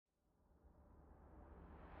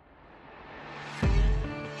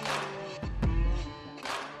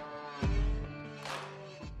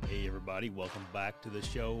everybody. Welcome back to the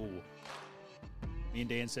show. Me and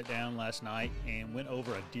Dan sat down last night and went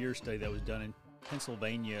over a deer study that was done in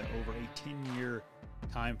Pennsylvania over a 10-year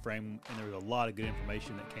time frame, and there was a lot of good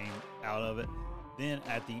information that came out of it. Then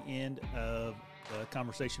at the end of the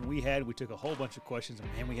conversation we had, we took a whole bunch of questions, and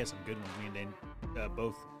man, we had some good ones. Me and Dan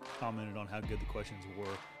both commented on how good the questions were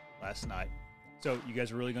last night. So you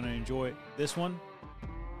guys are really going to enjoy this one.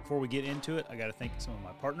 Before we get into it, I got to thank some of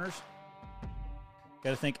my partners. Got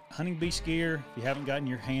to thank Hunting Beast Gear. If you haven't gotten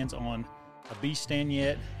your hands on a beast stand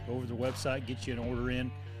yet, go over to their website, get you an order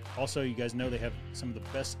in. Also, you guys know they have some of the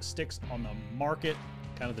best sticks on the market,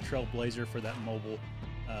 kind of the trailblazer for that mobile,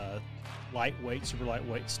 lightweight, super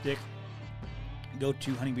lightweight stick. Go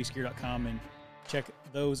to huntingbeastgear.com and check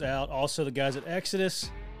those out. Also, the guys at Exodus,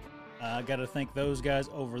 I got to thank those guys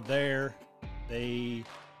over there. They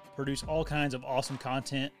produce all kinds of awesome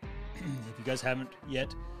content. If you guys haven't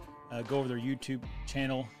yet, go over their YouTube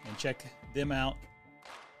channel and check them out.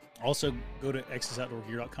 Also, go to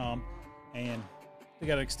exodusoutdoorgear.com, and they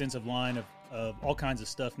got an extensive line of all kinds of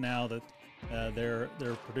stuff now that they're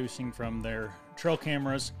producing, from their trail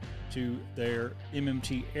cameras to their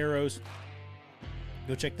MMT arrows.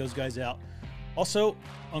 Go check those guys out. Also,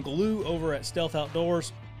 Uncle Lou over at Stealth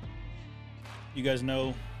Outdoors. You guys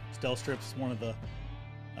know Stealth Strips is one of the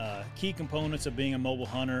key components of being a mobile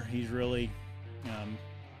hunter. He's really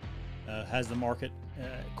has the market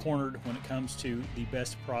cornered when it comes to the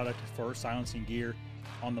best product for silencing gear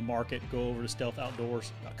on the market. Go over to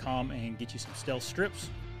stealthoutdoors.com and get you some stealth strips.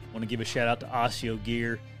 I want to give a shout out to Osseo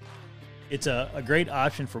Gear. It's a great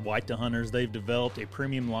option for whitetail hunters. They've developed a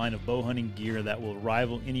premium line of bow hunting gear that will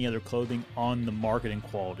rival any other clothing on the market in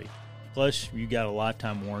quality. Plus, you got a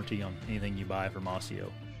lifetime warranty on anything you buy from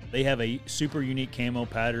Osseo. They have a super unique camo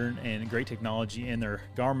pattern and great technology in their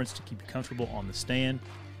garments to keep you comfortable on the stand.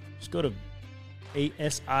 Just go to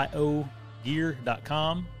asiogear.com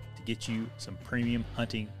to get you some premium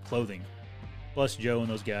hunting clothing. Plus, Joe and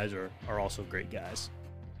those guys are also great guys.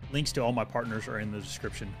 Links to all my partners are in the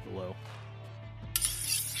description below.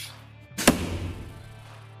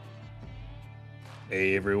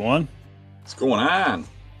 Hey, everyone. What's going on?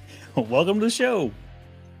 Welcome to the show.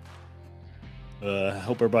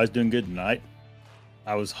 Hope everybody's doing good tonight.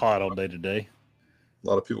 I was hot all day today. A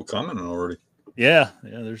lot of people commenting already. Yeah,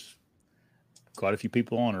 there's quite a few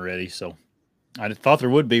people on already. So I thought there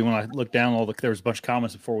would be when I looked down. There was a bunch of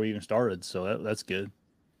comments before we even started, so that's good.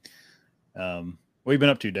 What have you been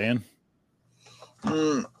up to, Dan?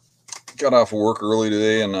 Got off of work early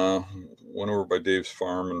today and went over by Dave's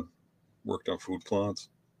farm and worked on food plots.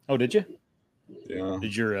 Oh, did you? Yeah.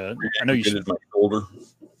 Did your I know you did my shoulder.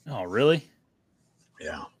 Oh, really?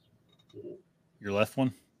 Yeah. Your left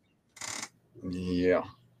one? Yeah.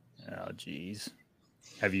 Oh, geez.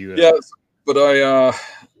 Have you? Yeah, but I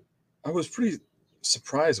was pretty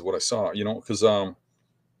surprised at what I saw. Because I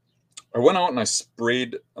went out and I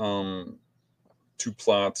sprayed 2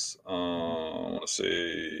 plots. I want to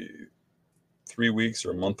say 3 weeks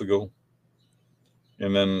or a month ago,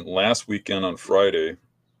 and then last weekend on Friday,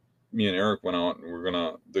 me and Eric went out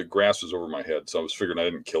and the grass was over my head, so I was figuring I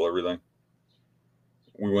didn't kill everything.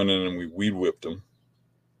 We went in and we weed whipped him,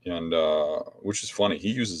 and which is funny.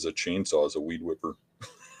 He uses a chainsaw as a weed whipper.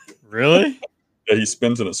 Really? Yeah, he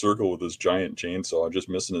spins in a circle with his giant chainsaw, just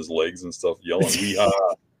missing his legs and stuff, yelling,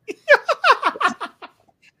 "Wee-ha!"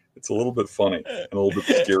 It's a little bit funny and a little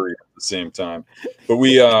bit scary at the same time. But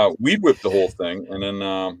we weed whipped the whole thing, and then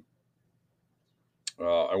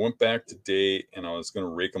I went back today and I was going to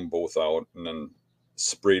rake them both out and then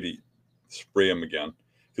spray them again,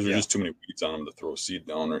 because there's just too many weeds on them to throw seed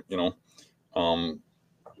down, or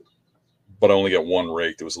but I only got one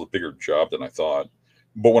raked. It was a bigger job than I thought.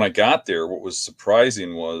 But when I got there, what was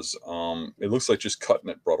surprising was it looks like just cutting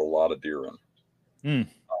it brought a lot of deer in.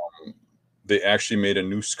 They actually made a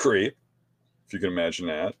new scrape, if you can imagine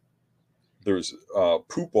that. There's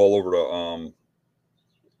poop all over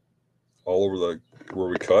where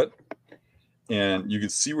we cut, and you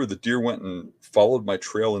could see where the deer went and followed my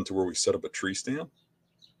trail into where we set up a tree stand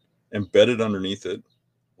and bedded underneath it,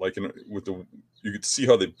 you could see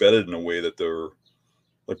how they bedded in a way that they're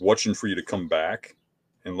like watching for you to come back,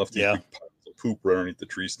 and left these big piles of poop right underneath the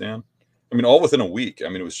tree stand. I mean, all within a week. I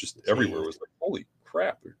mean, it was just everywhere. It was like, holy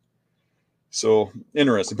crap. So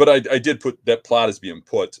interesting. But I did put that plot as being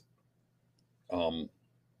put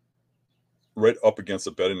right up against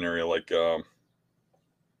the bedding area. Like the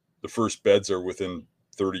first beds are within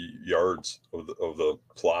 30 yards of the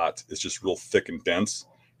plot. It's just real thick and dense,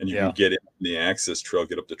 and you can get in the access trail,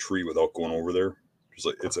 get up the tree without going over there.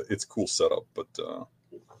 It's a cool setup, but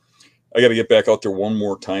I got to get back out there one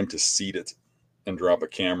more time to seed it. and drop a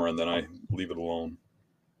camera, and then I leave it alone.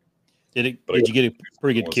 Did But you get a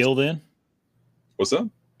pretty good kill then? What's that?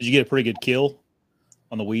 Did you get a pretty good kill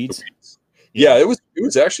on the weeds? Yeah, it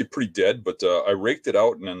was actually pretty dead, but I raked it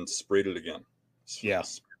out and then sprayed it again. Yeah.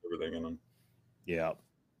 Sprayed everything in. Yeah.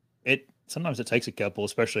 Sometimes it takes a couple,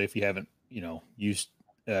 especially if you haven't, used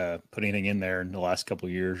put anything in there in the last couple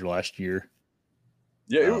of years or last year.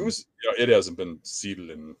 Yeah, it was. Yeah, it hasn't been seeded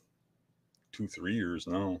in 2-3 years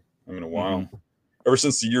now. I mean, a while. Mm-hmm. Ever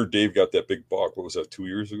since the year Dave got that big buck. What was that? 2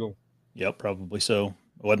 years ago. Yep, probably so.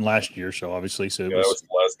 It wasn't last year, so obviously, that was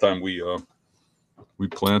the last time we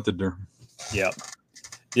planted there. Yeah.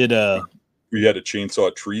 We had to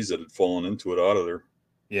chainsaw trees that had fallen into it out of there.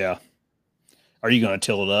 Yeah. Are you going to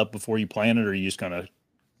till it up before you plant it, or are you just going to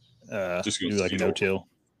do like a no-till?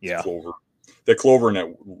 Yeah. Clover. That clover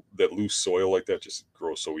and that loose soil like that just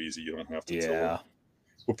grows so easy. You don't have to till it.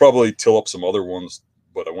 We'll probably till up some other ones,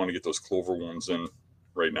 but I want to get those clover ones in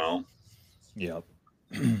right now. Yeah.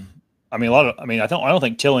 I don't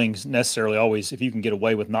think tilling's necessarily always, if you can get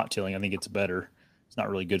away with not tilling, I think it's better. It's not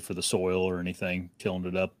really good for the soil or anything. Tilling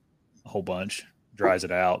it up a whole bunch dries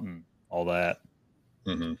it out and all that.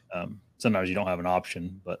 Mm-hmm. Sometimes you don't have an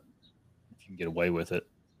option, but if you can get away with it,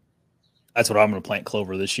 that's what I'm going to plant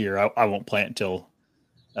clover this year. I won't plant until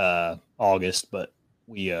August, but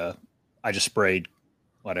I just sprayed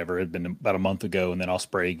whatever it had been about a month ago, and then I'll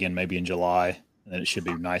spray again maybe in July, and then it should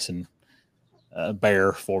be nice and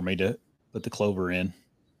bare for me to put the clover in.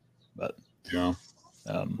 But yeah,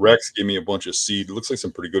 Rex gave me a bunch of seed. It looks like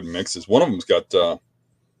some pretty good mixes. One of them's got a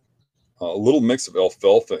little mix of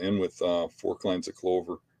alfalfa in with 4 lines of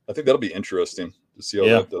clover. I think that'll be interesting to see how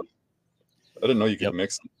that does. I didn't know you could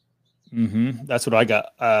mix them. Mm-hmm. That's what I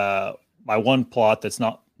got. My one plot that's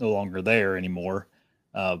no longer there anymore.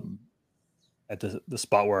 At the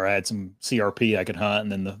spot where I had some CRP I could hunt,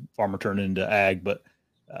 and then the farmer turned it into ag. But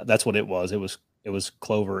that's what it was. It was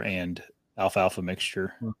clover and alfalfa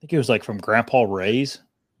mixture. I think it was like from Grandpa Ray's.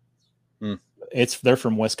 They're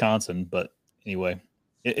from Wisconsin, but anyway,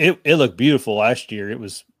 it looked beautiful last year. It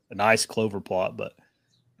was a nice clover plot, but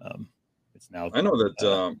it's now. I know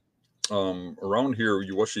that around here,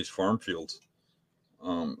 you watch these farm fields.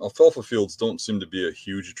 Alfalfa fields don't seem to be a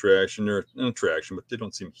huge attraction. They're an attraction, but they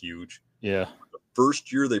don't seem huge. Yeah. The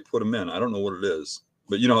first year they put them in, I don't know what it is,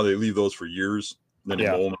 but you know how they leave those for years, then they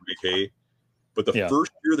mow them and make hay. But the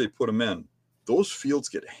first year they put them in, those fields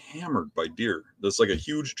get hammered by deer. That's like a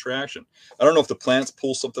huge attraction. I don't know if the plants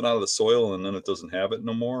pull something out of the soil and then it doesn't have it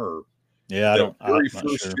no more. Or very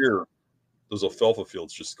first year, those alfalfa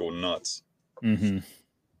fields just go nuts. Mm-hmm.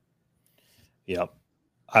 Yep.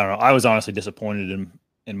 I don't know. I was honestly disappointed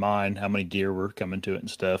in mine, how many deer were coming to it and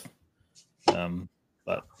stuff.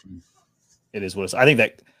 But it is what it's. I think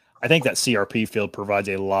that CRP field provides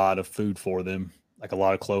a lot of food for them. Like a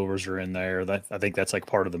lot of clovers are in there. I think that's like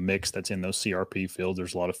part of the mix that's in those CRP fields.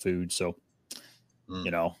 There's a lot of food. So,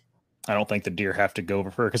 I don't think the deer have to go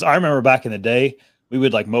over fur. Because I remember back in the day, we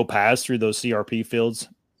would like mow paths through those CRP fields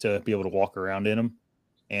to be able to walk around in them.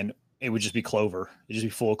 And it would just be clover. It'd just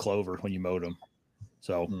be full of clover when you mowed them.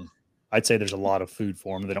 So I'd say there's a lot of food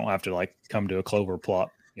for them. They don't have to like come to a clover plot,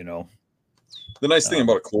 The nice thing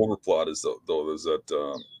about a clover plot is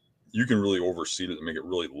that you can really overseed it and make it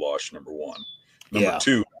really lush. Number one. Number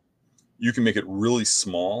two, you can make it really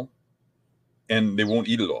small, and they won't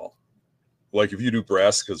eat it all. Like if you do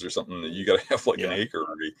brassicas or something, you got to have like an acre.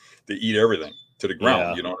 They eat everything to the ground.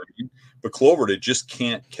 Yeah. You know what I mean? But clover, they just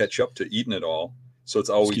can't catch up to eating it all, so it's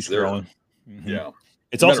always there. Mm-hmm. Yeah,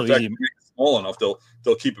 it's also easy. If you make it small enough,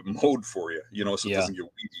 they'll keep it mowed for you. So it doesn't get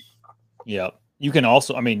weedy. Yeah, you can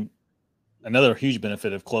also. I mean, another huge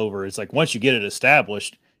benefit of clover is like once you get it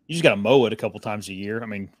established, you just got to mow it a couple times a year. I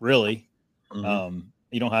mean, really. Mm-hmm.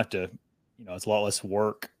 You don't have to, it's a lot less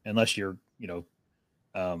work unless you're,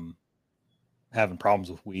 having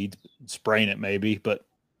problems with weeds, spraying it maybe, but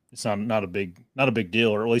it's not a big deal,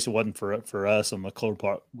 or at least it wasn't for us on the clover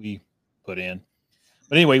plot we put in.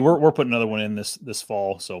 But anyway, we're putting another one in this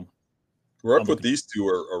fall. So where I put these two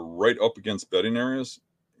are right up against bedding areas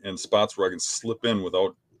and spots where I can slip in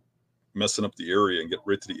without messing up the area and get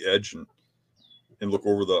right to the edge and look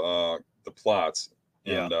over the plots.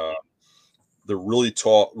 And they're really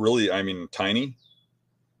tall, tiny.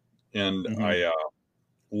 And I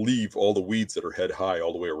leave all the weeds that are head high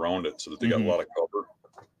all the way around it so that they got a lot of cover.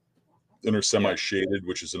 And they're semi-shaded,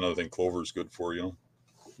 which is another thing clover is good for,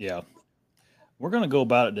 Yeah. We're going to go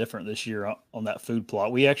about it different this year on that food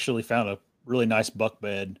plot. We actually found a really nice buck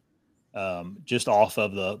bed just off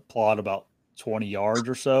of the plot about 20 yards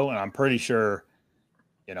or so. And I'm pretty sure,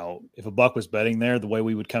 if a buck was bedding there, the way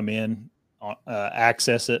we would come in,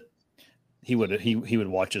 access it, he would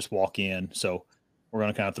watch us walk in. So we're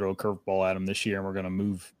going to kind of throw a curveball at him this year, and we're going to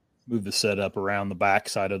move the setup around the back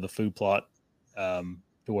side of the food plot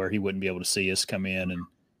to where he wouldn't be able to see us come in, and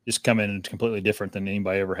just come in completely different than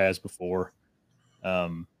anybody ever has before.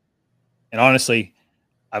 And honestly,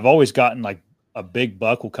 I've always gotten like a big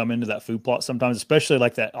buck will come into that food plot sometimes, especially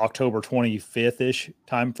like that October 25th ish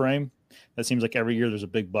time frame. That seems like every year there's a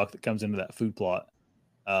big buck that comes into that food plot.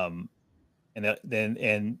 And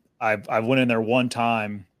I've went in there one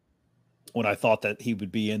time when I thought that he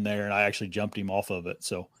would be in there, and I actually jumped him off of it.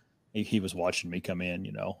 So he was watching me come in,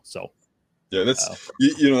 so. Yeah, that's,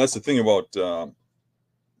 that's the thing about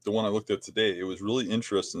the one I looked at today. It was really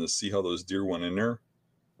interesting to see how those deer went in there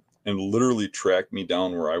and literally tracked me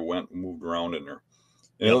down where I went and moved around in there.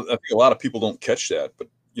 And I think a lot of people don't catch that, but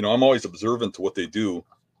I'm always observant to what they do.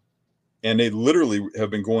 And they literally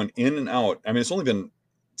have been going in and out. I mean, it's only been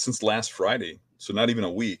since last Friday, so not even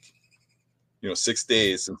a week, 6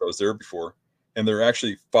 days since I was there before. And they're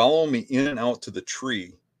actually following me in and out to the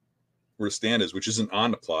tree where the stand is, which isn't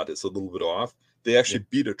on the plot. It's a little bit off. They actually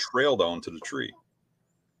beat a trail down to the tree.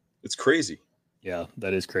 It's crazy. Yeah,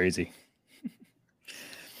 that is crazy.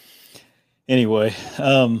 Anyway,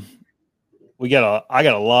 I got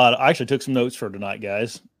a lot. I actually took some notes for tonight,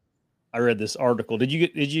 guys. I read this article. Did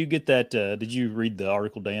you get that? Did you read the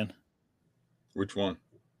article, Dan? Which one?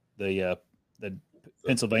 The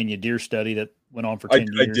Pennsylvania deer study that went on for 10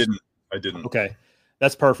 years. I didn't. Okay.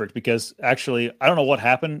 That's perfect, because actually I don't know what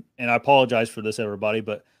happened, and I apologize for this, everybody,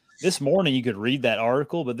 but this morning you could read that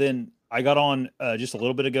article, but then I got on just a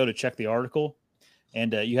little bit ago to check the article,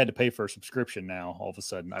 and you had to pay for a subscription now all of a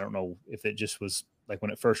sudden. I don't know if it just was like when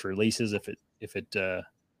it first releases, if it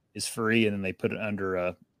is free and then they put it under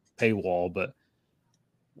a paywall, but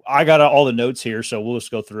I got all the notes here, so we'll just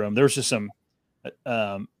go through them. There's just some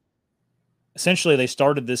essentially they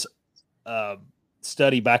started this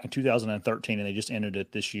study back in 2013, and they just ended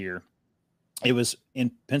it this year. It was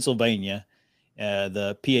in Pennsylvania.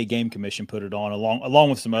 The PA Game Commission put it on along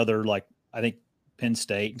with some other, like I think Penn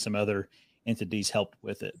State and some other entities helped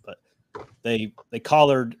with it. But they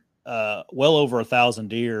collared well over 1,000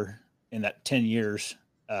 deer in that 10 years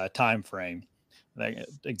time frame.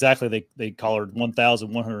 They collared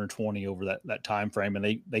 1,120 over that time frame,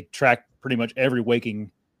 and they tracked pretty much every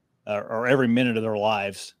waking or every minute of their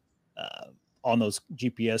lives on those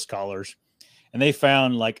GPS collars. And they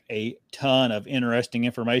found like a ton of interesting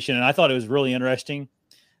information. And I thought it was really interesting.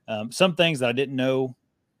 Some things that I didn't know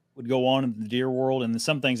would go on in the deer world, and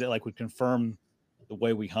some things that like would confirm the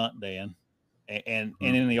way we hunt, Dan. And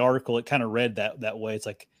in the article, it kind of read that way. It's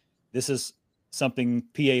like, this is something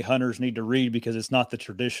PA hunters need to read, because it's not the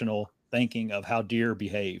traditional thinking of how deer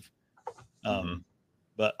behave.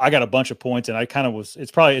 But I got a bunch of points, and I kind of was,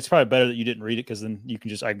 it's probably better that you didn't read it, because then you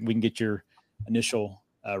can we can get your initial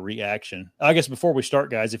reaction. I guess before we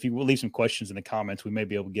start, guys, if you will leave some questions in the comments, we may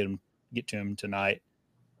be able to get to them tonight.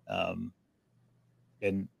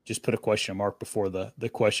 And just put a question mark before the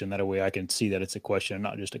question. That way I can see that it's a question and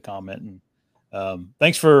not just a comment. And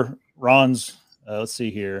thanks for Ron's. Let's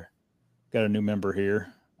see here. Got a new member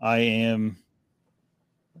here. Let me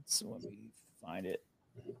find it.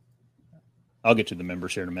 I'll get to the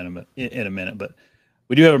members here in a minute, but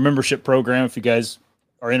we do have a membership program. If you guys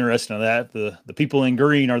are interested in that, the people in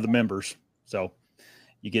green are the members. So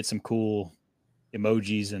you get some cool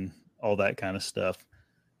emojis and all that kind of stuff.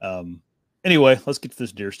 Anyway, let's get to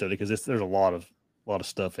this deer study, because there's a lot of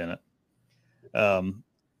stuff in it.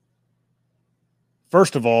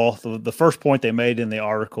 First of all, the first point they made in the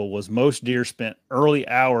article was most deer spent early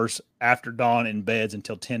hours after dawn in beds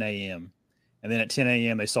until 10 a.m. And then at 10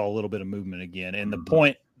 a.m. they saw a little bit of movement again. And the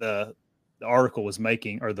point the article was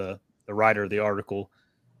making, or the writer of the article,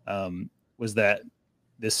 was that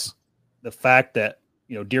the fact that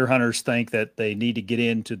deer hunters think that they need to get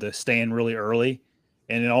into the stand really early,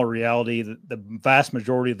 and in all reality, the vast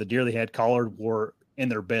majority of the deer they had collared were in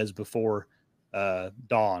their beds before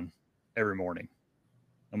dawn every morning,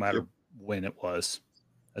 no matter when it was,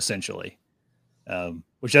 essentially.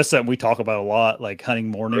 Which that's something we talk about a lot, like hunting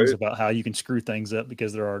mornings, right? About how you can screw things up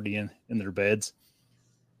because they're already in their beds.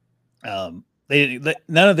 None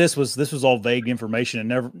of this was all vague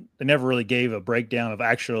information, and they never really gave a breakdown of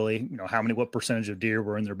actually, what percentage of deer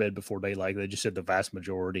were in their bed before daylight. They just said the vast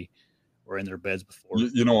majority were in their beds before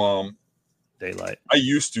daylight. I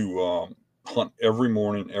used to hunt every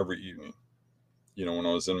morning, every evening, when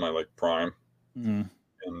I was in my prime, and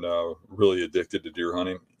really addicted to deer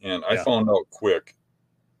hunting. And I found out quick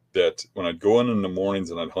that when I'd go in the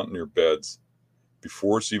mornings and I'd hunt near beds,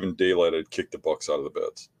 before it's even daylight, I'd kick the bucks out of the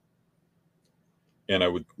beds.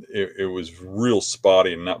 and it was real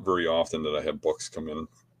spotty, and not very often that I had bucks come in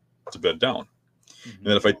to bed down. And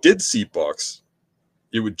then if I did see bucks,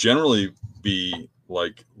 it would generally be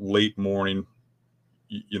like late morning,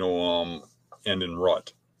 and in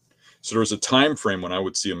rut. So there was a time frame when I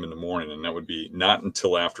would see them in the morning, and that would be not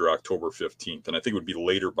until after October 15th. And I think it would be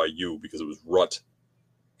later by you because it was rut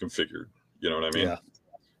configured. You know what I mean? Yeah.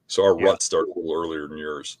 So our rut started a little earlier than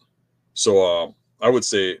yours. So I would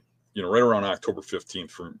say, right around October 15th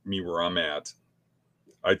for me where I'm at,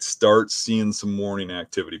 I'd start seeing some morning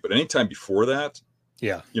activity. But anytime before that,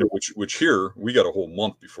 which here we got a whole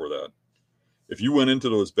month before that. If you went into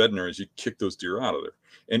those bedding areas, you kick those deer out of there.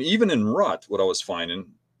 And even in rut, what I was finding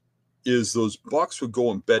is those bucks would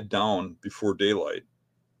go and bed down before daylight,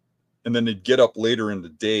 and then they'd get up later in the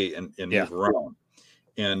day and move around.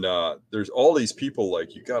 And there's all these people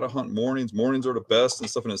like, you got to hunt mornings. Mornings are the best and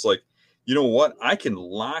stuff. And it's like, you know what? I can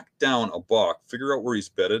lock down a buck, figure out where he's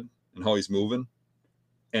bedded and how he's moving.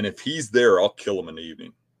 And if he's there, I'll kill him in the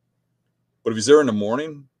evening. But if he's there in the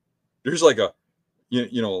morning, there's like a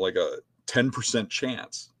 10%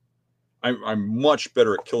 chance. I'm much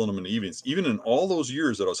better at killing them in the evenings. Even in all those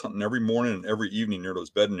years that I was hunting every morning and every evening near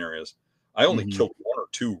those bedding areas, I only killed 1 or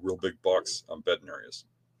 2 real big bucks on bedding areas.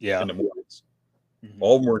 In the mornings.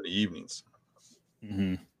 All more in the evenings.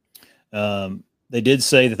 They did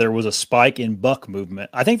say that there was a spike in buck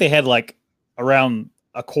movement. I think they had like around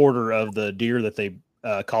a quarter of the deer that they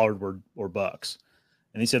collared were bucks.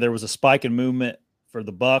 And he said there was a spike in movement for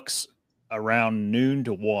the bucks around noon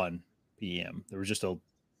to 1 p.m. There was just a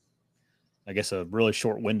really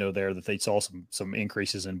short window there that they saw some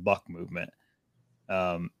increases in buck movement.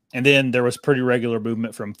 And then there was pretty regular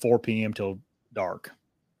movement from 4 p.m. till dark.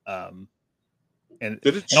 And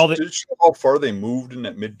did it show how far they moved in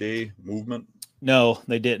that midday movement? No,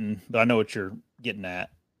 they didn't. But I know what you're getting at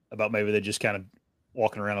about maybe they just kind of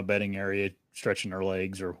walking around a bedding area, stretching their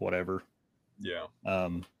legs or whatever. Yeah.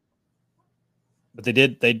 But they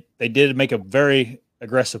did make a very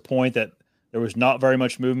aggressive point that there was not very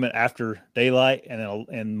much movement after daylight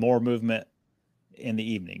and more movement in the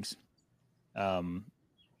evenings.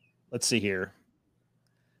 Let's see here.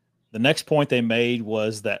 The next point they made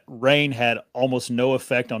was that rain had almost no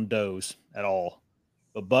effect on does at all,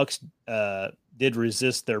 but bucks did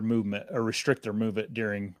resist their movement or restrict their movement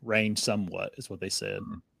during rain somewhat, is what they said,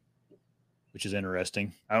 which is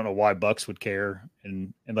interesting. I don't know why bucks would care,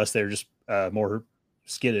 unless they're just more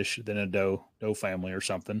skittish than a doe family or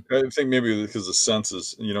something. I think maybe because the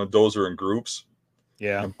senses, does are in groups.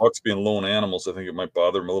 Yeah. And bucks being lone animals, I think it might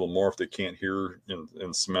bother them a little more if they can't hear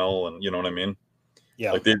and smell, and you know what I mean?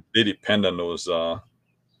 Yeah. Like they depend on those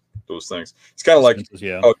things. It's kind of like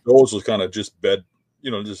how does will kind of just bed,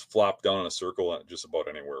 just flop down in a circle at just about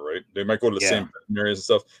anywhere, right? They might go to the same areas and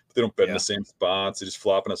stuff, but they don't bed in the same spots. They just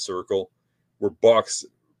flop in a circle. Where bucks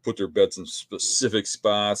put their beds in specific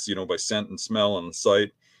spots, by scent and smell and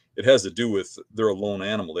sight. It has to do with they're a lone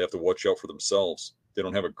animal. They have to watch out for themselves. They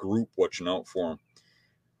don't have a group watching out for them.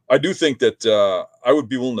 I do think that I would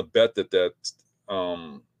be willing to bet that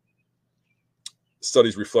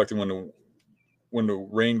studies reflecting when the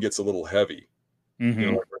rain gets a little heavy,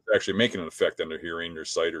 it's actually making an effect on their hearing, their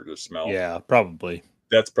sight, or their smell. Yeah, probably.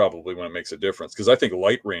 That's probably when it makes a difference. Because I think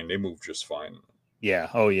light rain, they move just fine. Yeah.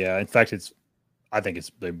 Oh, yeah. In fact, I think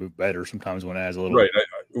they move better sometimes when it has a little. Right.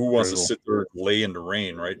 Who wants to sit there and lay in the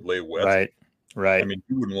rain, right? Lay wet. Right. I mean,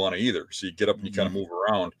 you wouldn't want to either. So you get up and you kind of move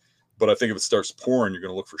around. But I think if it starts pouring, you're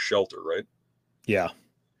going to look for shelter, right? Yeah.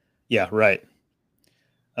 Yeah, right.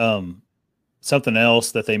 Something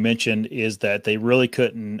else that they mentioned is that they really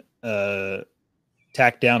couldn't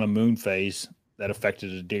tack down a moon phase that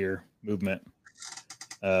affected a deer movement.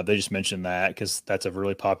 They just mentioned that because that's a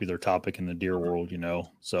really popular topic in the deer world,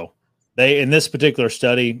 So in this particular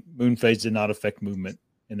study, moon phase did not affect movement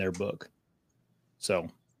in their book. So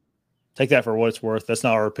take that for what it's worth. That's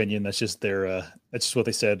not our opinion. That's just that's just what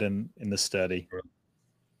they said in this study.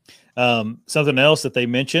 Something else that they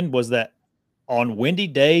mentioned was that on windy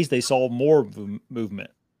days, they saw more movement,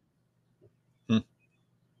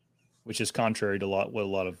 which is contrary to what a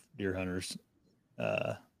lot of deer hunters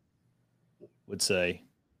would say.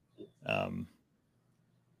 I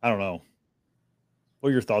don't know. What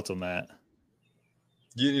are your thoughts on that?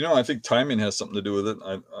 I think timing has something to do with it.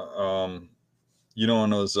 In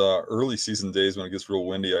those early season days when it gets real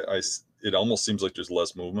windy, it almost seems like there's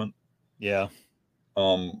less movement. Yeah.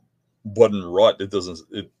 But in rut,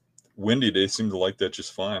 windy, they seem to like that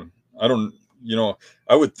just fine. I don't,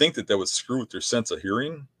 I would think that would screw with their sense of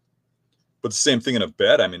hearing. But the same thing in a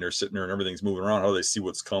bed. I mean, they're sitting there and everything's moving around. How do they see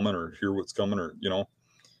what's coming or hear what's coming or,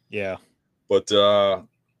 Yeah. But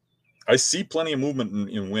I see plenty of movement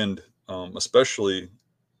in wind, especially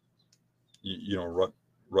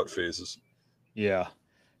rut phases. Yeah.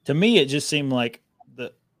 To me, it just seemed like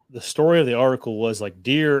the story of the article was like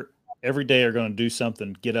deer every day are going to do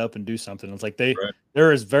something, get up and do something. It's like Right.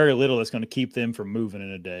 there is very little that's going to keep them from moving in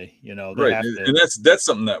a day. You know, they Right, have to. and that's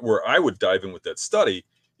something that where I would dive in with that study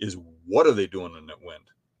is what are they doing in that wind?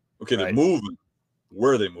 Okay, they're Right. moving.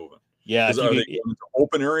 Where are they moving? Yeah. Because If you are they could, going into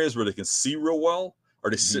open areas where they can see real well? Are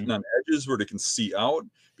they mhm, sitting on edges where they can see out?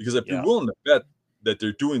 Because I'd be yeah. willing to bet that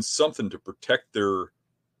they're doing something to protect their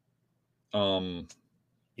um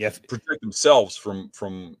Yeah. protect themselves from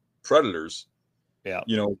predators, Yeah.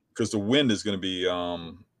 because the wind is going to be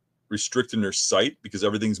restricting their sight because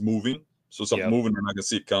everything's moving. So something Yeah. moving, they're not going to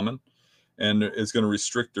see it coming, and it's going to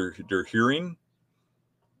restrict their hearing.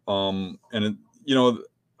 And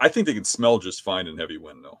I think they can smell just fine in heavy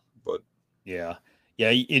wind, though. But Yeah.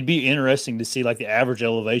 Yeah. It'd be interesting to see like the average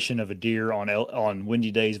elevation of a deer on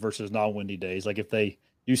windy days versus non-windy days. Like if they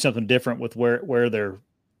do something different with where they're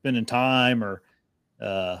spending time or,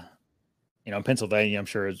 uh, in Pennsylvania, I'm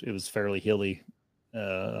sure it was fairly hilly,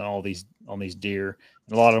 on these deer,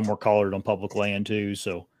 and a lot of them were collared on public land too.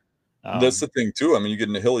 So, that's the thing too. I mean, you get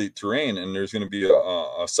in a hilly terrain, and there's going to be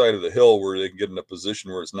a side of the hill where they can get in a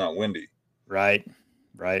position where it's not windy. right,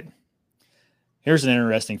 right. Here's an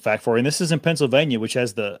interesting fact for you. And this is in Pennsylvania, which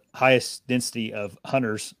has the highest density of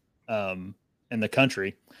hunters in the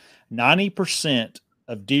country. 90%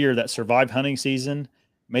 of deer that survived hunting season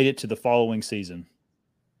made it to the following season.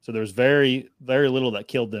 So there's very, very little that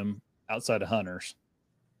killed them outside of hunters,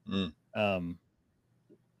 Mm. um,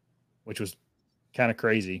 which was kind of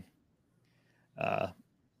crazy. Uh,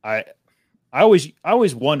 I I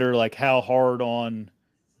always wonder like how hard on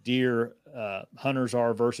deer hunters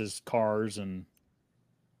are versus cars and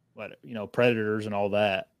what predators and all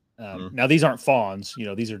that. Mm. Now these aren't fawns.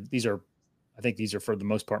 These are I think these are for the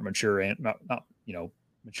most part mature and not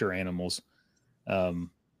mature animals.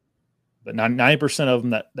 Um, but 90% of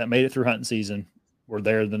them that made it through hunting season were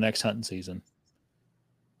there the next hunting season.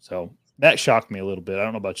 So that shocked me a little bit. I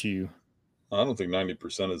don't know about you. I don't think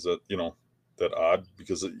 90% is that odd,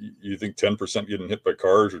 because you think 10% getting hit by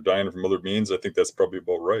cars or dying from other means. I think that's probably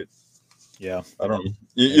about right. Yeah, I don't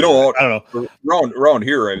know. I don't know. Around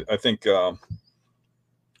here, I think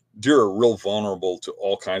deer are real vulnerable to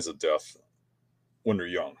all kinds of death when they're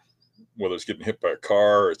young, whether it's getting hit by a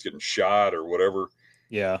car or it's getting shot or whatever.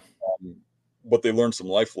 Yeah. But they learn some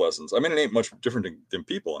life lessons. I mean, it ain't much different than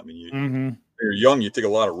people. I mean, Mm-hmm. when you're young, you take a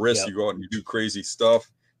lot of risks. Yep. You go out and you do crazy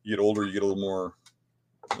stuff. You get older, you get a little more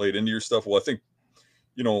laid into your stuff. Well, I think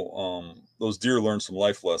those deer learn some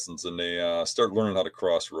life lessons, and they start learning how to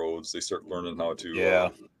cross roads. They start learning how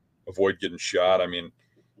to avoid getting shot. I mean,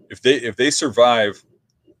 if they survive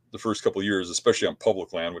the first couple of years, especially on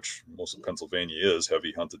public land, which most of Pennsylvania is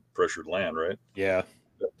heavy hunted, pressured land, right? Yeah.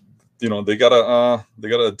 They gotta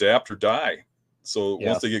adapt or die. So Yeah.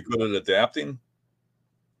 once they get good at adapting,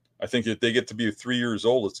 I think if they get to be 3 years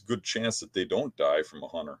old, it's a good chance that they don't die from a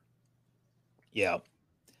hunter. Yeah.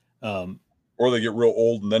 Or they get real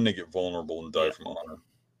old and then they get vulnerable and die Yeah. from a hunter.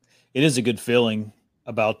 It is a good feeling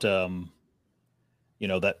about that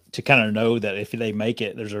to kind of know that if they make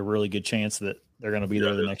it, there's a really good chance that they're going to be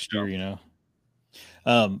there the next year.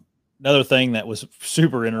 Another thing that was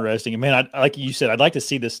super interesting, and man, like you said, I'd like to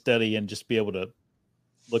see this study and just be able to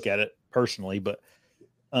look at it personally. But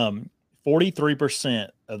 43%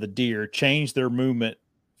 of the deer changed their movement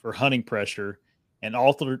for hunting pressure and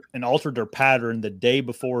altered their pattern the day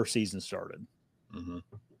before season started. Mm-hmm.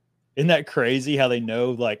 Isn't that crazy how they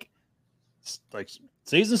know like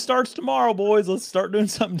season starts tomorrow, boys? Let's start doing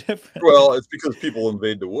something different. Well, it's because people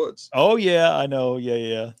invade the woods. Oh yeah, I know.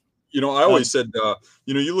 Yeah. I always said,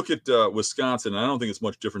 you look at Wisconsin, and I don't think it's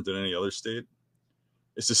much different than any other state.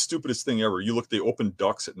 It's the stupidest thing ever. You look, they open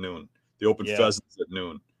ducks at noon. They open pheasants at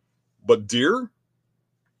noon. But deer,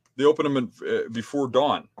 they open them before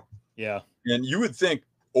dawn. Yeah. And you would think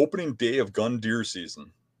opening day of gun deer season,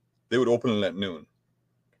 they would open it at noon.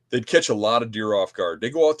 They'd catch a lot of deer off guard. They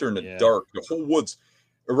go out there in the dark, the whole woods.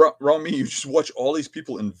 Around me, you just watch all these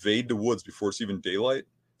people invade the woods before it's even daylight,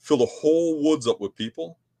 fill the whole woods up with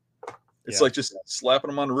people. It's like just slapping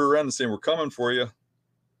them on the rear end and saying, "We're coming for you."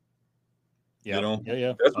 Yeah.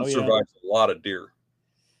 Yeah. That's what survives a lot of deer.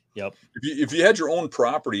 Yep. If you had your own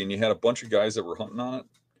property and you had a bunch of guys that were hunting on it,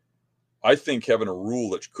 I think having a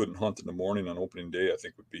rule that you couldn't hunt in the morning on opening day, I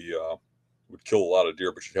think would kill a lot of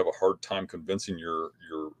deer, but you'd have a hard time convincing your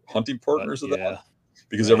hunting partners of that,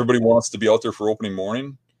 because everybody wants to be out there for opening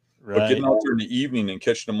morning. Right. But getting out there in the evening and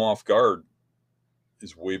catching them off guard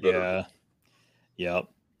is way better. Yeah.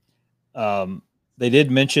 Yep. they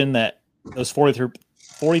did mention that those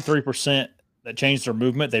 43% that changed their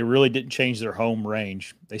movement, they really didn't change their home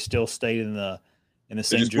range. They still stayed in the They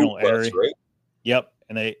same just moved general less, area. right? Yep,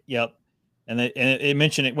 and it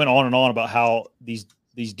mentioned, it went on and on about how these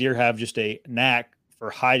deer have just a knack for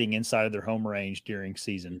hiding inside of their home range during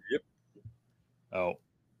season. Yep. Oh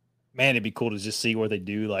man, it'd be cool to just see what they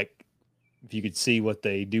do. Like if you could see what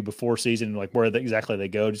they do before season, like where exactly they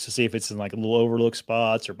go, just to see if it's in like a little overlooked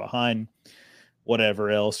spots or behind whatever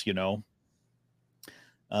else, you know.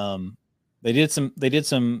 Um, they had some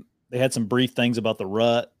brief things about the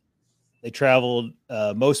rut. They traveled,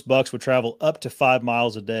 most bucks would travel up to 5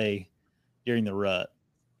 miles a day during the rut.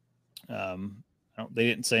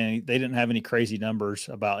 They didn't have any crazy numbers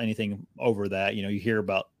about anything over that. You know, you hear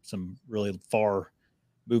about some really far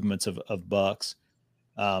movements of bucks.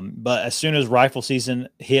 But as soon as rifle season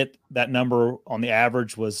hit, that number on the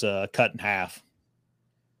average was cut in half.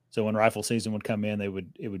 So when rifle season would come in, it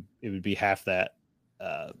would be half that.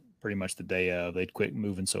 Pretty much the day of, they'd quit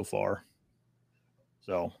moving so far.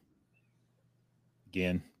 So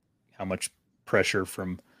again, how much pressure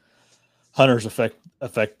from hunters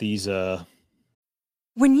affect these.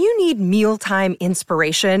 When you need mealtime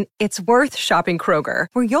inspiration, it's worth shopping Kroger,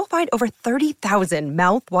 where you'll find over 30,000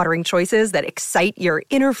 mouth-watering choices that excite your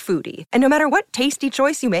inner foodie. And no matter what tasty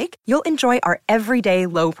choice you make, you'll enjoy our everyday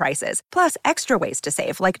low prices, plus extra ways to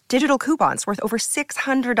save, like digital coupons worth over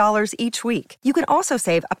 $600 each week. You can also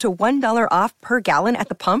save up to $1 off per gallon at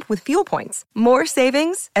the pump with fuel points. More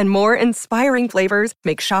savings and more inspiring flavors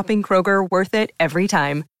make shopping Kroger worth it every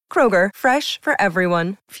time. Kroger, fresh for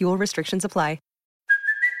everyone. Fuel restrictions apply.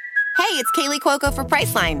 Hey, it's Kaylee Cuoco for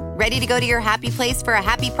Priceline. Ready to go to your happy place for a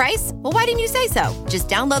happy price? Well, why didn't you say so? Just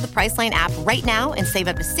download the Priceline app right now and save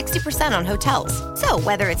up to 60% on hotels. So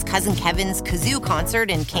whether it's Cousin Kevin's Kazoo Concert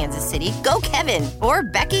in Kansas City, go Kevin, or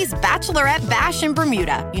Becky's Bachelorette Bash in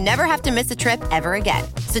Bermuda, you never have to miss a trip ever again.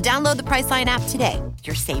 So download the Priceline app today.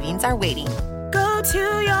 Your savings are waiting. Go to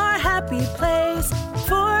your happy place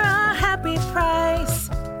for a happy price.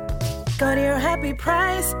 Go to your happy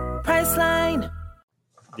price, Priceline.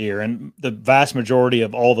 Deer, and the vast majority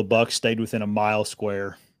of all the bucks stayed within a mile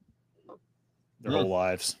square their whole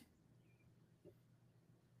lives,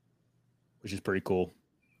 which is pretty cool.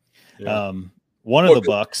 Yeah. One of the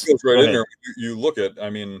bucks goes right in there. You look at, I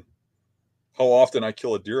mean, how often I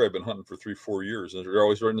kill a deer. I've been hunting for 3-4 years, and they're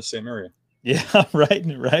always right in the same area. Yeah,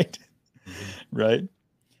 right.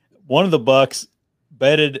 One of the bucks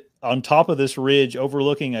bedded on top of this ridge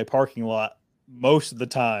overlooking a parking lot most of the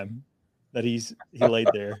time that he laid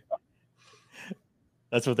there.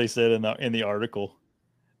 That's what they said in the article.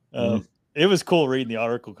 It was cool reading the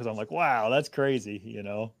article because I'm like, wow, that's crazy, you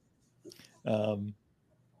know.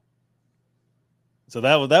 So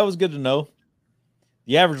that was good to know.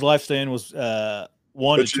 The average lifespan was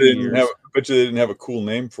 1 to 2 years. Bet you they didn't have a cool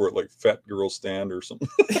name for it, like Fat Girl Stand or something.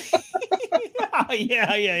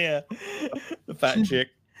 Yeah. The fat chick.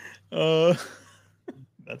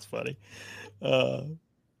 That's funny.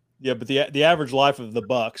 Yeah, but the average life of the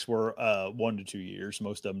bucks were 1 to 2 years.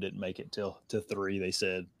 Most of them didn't make it to 3. They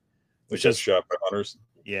said, which is shot by hunters.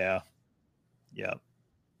 Yeah.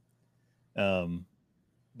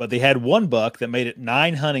 But they had one buck that made it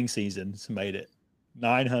 9 hunting seasons. Yeah.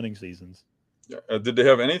 Did they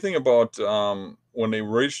have anything about when they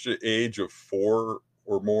reached the age of 4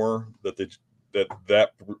 or more that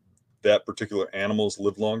particular animals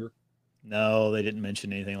live longer? No, they didn't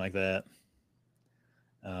mention anything like that.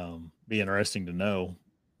 Be interesting to know,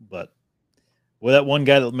 but that one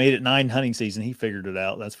guy that made it 9 hunting season, he figured it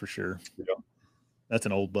out. That's for sure. Yeah. That's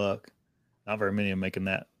an old buck. Not very many of them making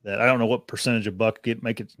that. I don't know what percentage of buck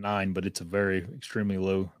make it to 9, but it's a very extremely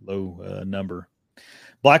low number.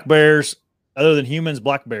 Black bears, other than humans,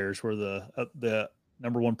 black bears were the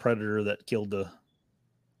number one predator that killed the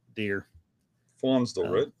deer. Fawns, though,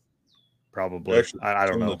 right? Probably. Actually, I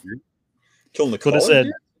don't know. Killing the collared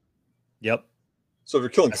deer? Yep. So if you're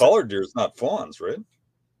killing collared deer, it's not fawns, right?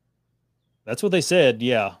 That's what they said.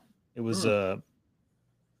 Yeah, it was.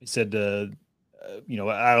 He said,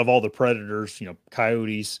 out of all the predators,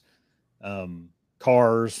 coyotes,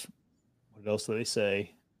 cars. What else do they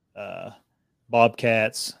say?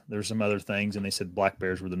 Bobcats. There's some other things, and they said black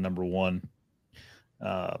bears were the number one.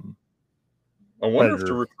 I wonder predator. if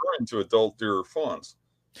they're referring to adult deer or fawns.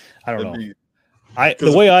 I don't know.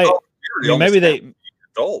 Maybe they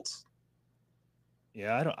adults.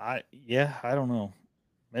 Yeah, I don't know.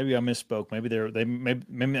 Maybe I misspoke. Maybe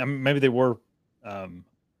they were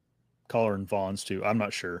collar and fawns too. I'm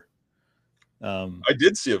not sure. I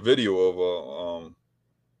did see a video of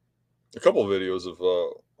a couple of videos of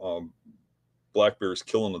black bears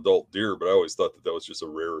killing adult deer, but I always thought that was just a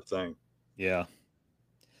rare thing. Yeah.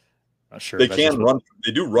 Not sure. They can run.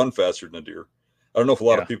 They do run faster than a deer. I don't know if a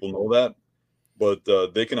lot of people know that,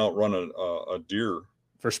 but they can outrun a deer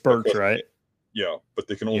for spurts, right? Yeah, but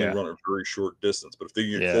they can only run a very short distance. But if they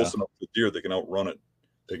get close enough to the deer, they can outrun it.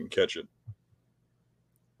 They can catch it.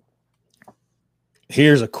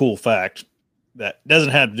 Here's a cool fact that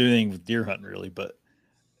doesn't have to do anything with deer hunting, really, but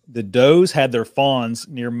the does had their fawns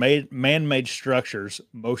near man-made structures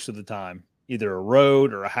most of the time, either a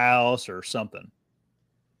road or a house or something.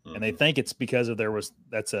 Mm-hmm. And they think it's because of there's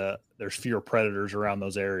fewer predators around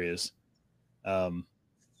those areas,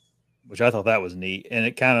 which I thought that was neat. And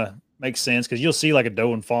it kind of makes sense because you'll see like a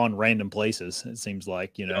doe and fawn random places, it seems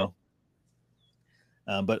like, you know.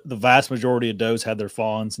 But the vast majority of does had their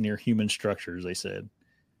fawns near human structures, they said.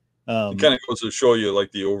 It kind of goes to show you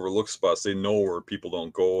like the overlooked spots. They know where people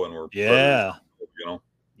don't go and where predators go, you know.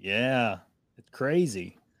 Yeah, it's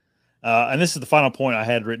crazy. And this is the final point I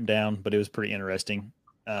had written down, but it was pretty interesting.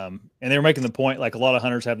 And they were making the point, like a lot of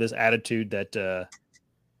hunters have this attitude that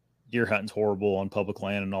deer hunting's horrible on public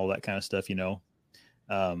land and all that kind of stuff, you know,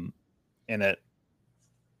 and that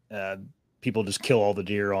people just kill all the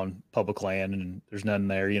deer on public land and there's none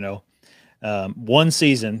there, you know. One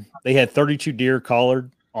season, they had 32 deer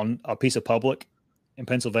collared on a piece of public in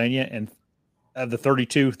Pennsylvania, and of the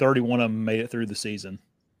 32, 31 of them made it through the season.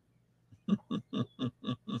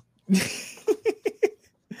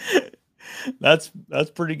 That's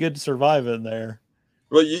pretty good to survive in there.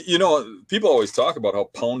 Well, you know, people always talk about how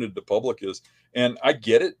pounded the public is, and I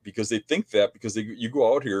get it because they think that because you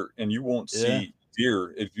go out here and you won't see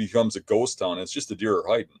deer. It becomes a ghost town. It's just the deer are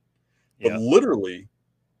hiding, but literally,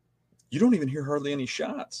 you don't even hear hardly any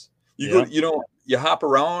shots. You hop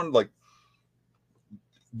around like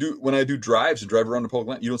when I do drives and drive around the public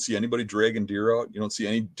land, you don't see anybody dragging deer out. You don't see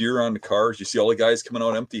any deer on the cars. You see all the guys coming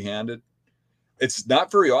out empty-handed. It's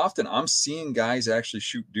not very often I'm seeing guys actually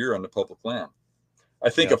shoot deer on the public land. I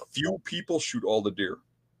think a few people shoot all the deer.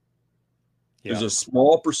 Yeah. There's a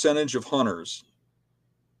small percentage of hunters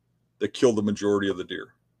that kill the majority of the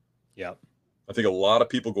deer. Yeah. I think a lot of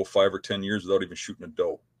people go 5 or 10 years without even shooting a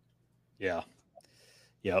doe. Yeah.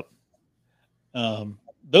 Yep.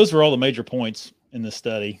 Those were all the major points in the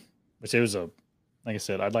study, which it was like I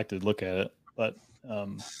said, I'd like to look at it, but it's a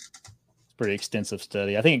pretty extensive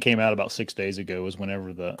study. I think it came out about 6 days ago was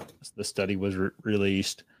whenever the study was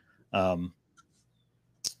released.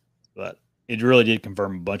 But it really did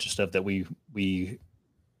confirm a bunch of stuff that we you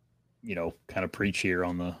know, kind of preach here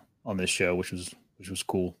on this show, which was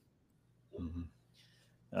cool. Mm-hmm.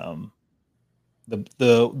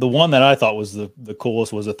 The one that I thought was the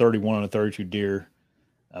coolest was a 31 and a 32 deer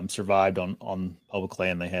survived on public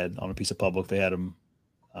land. They had on a piece of public. They had them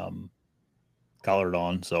collared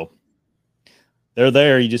on, so they're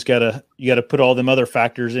there. You just gotta put all them other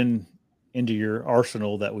factors into your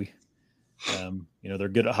arsenal that we, you know, they're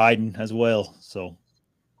good at hiding as well. So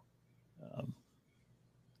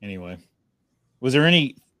anyway, was there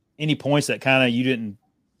any points that kind of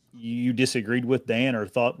you disagreed with, Dan, or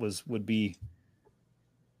thought would be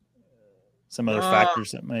some other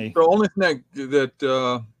factors that may? The only thing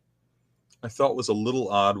that I thought was a little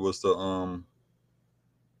odd was the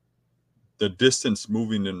distance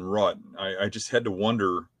moving in rut. I just had to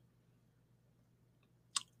wonder.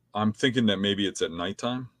 I'm thinking that maybe it's at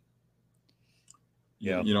nighttime.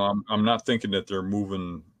 Yeah. You know, I'm not thinking that they're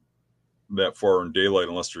moving that far in daylight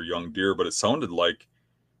unless they're young deer, but it sounded like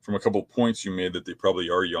from a couple of points you made that they probably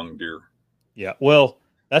are young deer. Yeah. Well,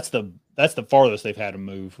 that's the farthest they've had to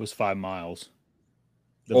move was 5 miles.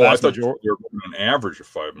 I thought they were an average of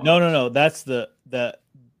 5 miles. No. That's the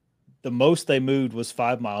most they moved was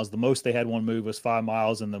 5 miles. The most they had one move was 5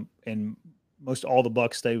 miles, and most all the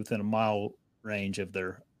bucks stayed within a mile range of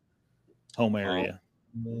their home area.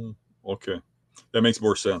 Okay, that makes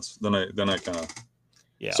more sense. Then I kind of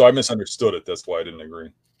So I misunderstood it. That's why I didn't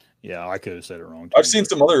agree. Yeah, I could have said it wrong too. I've seen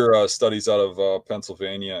some other studies out of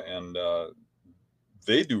Pennsylvania, and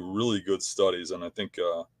they do really good studies, and I think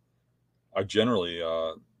I generally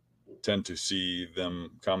tend to see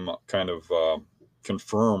them kind of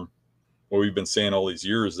confirm what we've been saying all these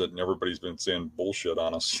years, that everybody's been saying bullshit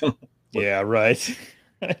on us. Yeah, right.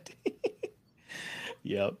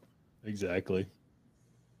 Yep, exactly.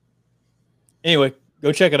 Anyway,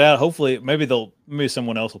 go check it out. Hopefully, maybe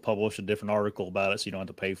someone else will publish a different article about it, so you don't have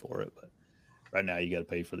to pay for it. But right now, you got to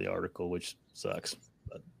pay for the article, which sucks.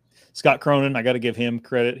 But Scott Cronin, I got to give him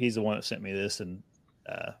credit. He's the one that sent me this and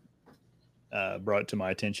brought it to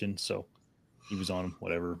my attention. So he was on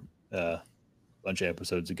whatever bunch of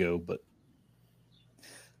episodes ago, but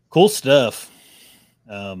cool stuff.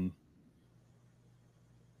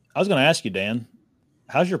 I was going to ask you, Dan,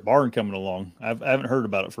 how's your barn coming along? I haven't heard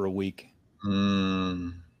about it for a week.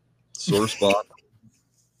 Sore spot.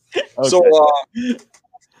 Okay. So,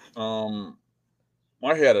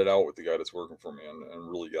 I had it out with the guy that's working for me and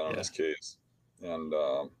really got on his case. And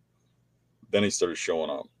then he started showing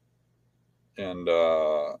up. And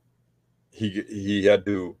he had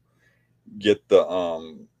to get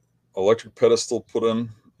the electric pedestal put in,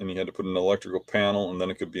 and he had to put an electrical panel, and then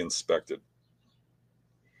it could be inspected.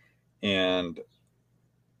 And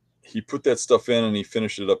he put that stuff in, and he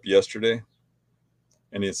finished it up yesterday.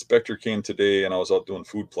 And the inspector came today, and I was out doing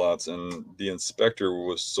food plots, and the inspector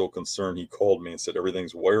was so concerned, he called me and said,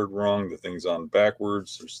 everything's wired wrong, the thing's on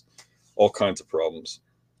backwards, there's all kinds of problems.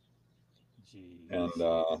 Jeez. And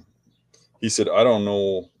he said, I don't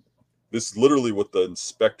know. This is literally what the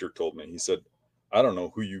inspector told me. He said, I don't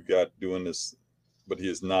know who you got doing this, but he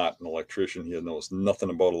is not an electrician. He knows nothing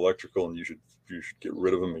about electrical, and you should get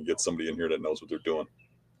rid of him and get somebody in here that knows what they're doing.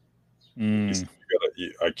 He said,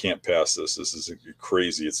 I can't pass this. This is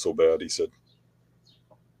crazy. It's so bad. He said.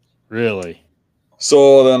 Really?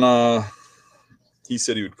 So then he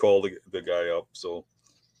said he would call the guy up. So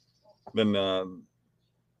then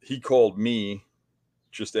he called me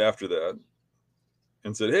just after that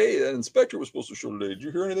and said, hey, that inspector was supposed to show today. Did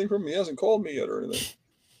you hear anything from him? He hasn't called me yet or anything.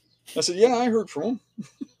 I said, yeah, I heard from him.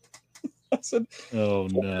 I said, oh,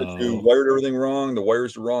 no. You wired everything wrong. The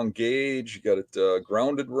wire's the wrong gauge. You got it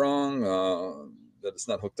grounded wrong. That it's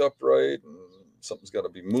not hooked up right. And something's got to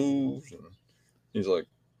be moved. And he's like,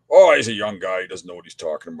 oh, he's a young guy. He doesn't know what he's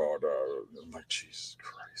talking about. I'm like, Jesus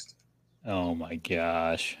Christ. Oh, my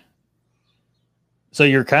gosh. So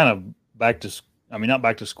you're kind of not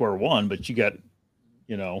back to square one, but you got,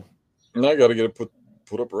 And I got to get it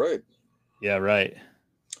put up right. Yeah, right.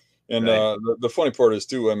 And right. The funny part is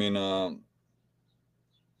too,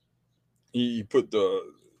 he put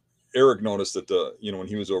Eric noticed that when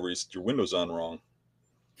he was over, he said, your window's on wrong.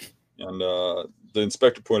 And the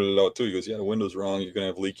inspector pointed it out too. He goes, yeah, the window's wrong. You're going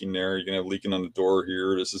to have leaking there. You're going to have leaking on the door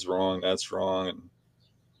here. This is wrong. That's wrong. And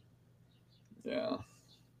yeah.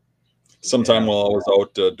 Sometime while I was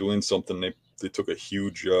out doing something, they took a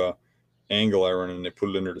huge angle iron and they put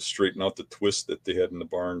it in there to straighten out the twist that they had in the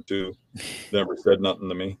barn too. They never said nothing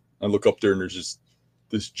to me. I look up there and there's just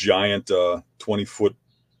this giant 20-foot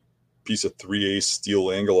piece of 3/8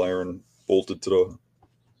 steel angle iron bolted to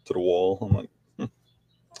the wall. I'm like,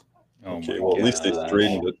 okay, well, at least they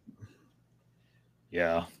straightened it.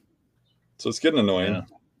 Yeah. So it's getting annoying.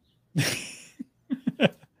 Yeah.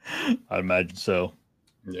 I imagine so.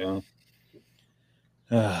 Yeah.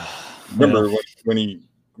 Remember when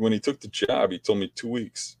he took the job, he told me 2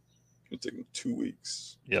 weeks. It would take him 2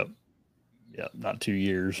 weeks. Yep. Yeah, not 2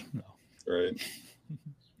 years. No. Right.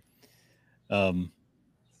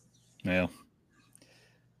 Yeah.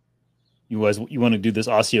 You want to do this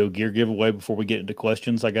Osseo gear giveaway before we get into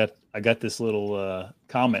questions? I got this little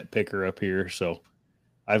comment picker up here, so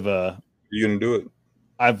I've Are you gonna do it?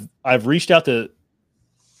 I've reached out to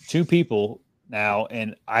 2 people now,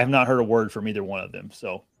 and I have not heard a word from either one of them.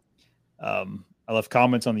 So I left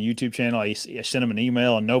comments on the YouTube channel. I sent them an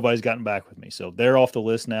email, and nobody's gotten back with me. So they're off the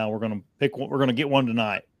list now. We're gonna pick one. We're gonna get one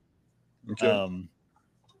tonight. Okay.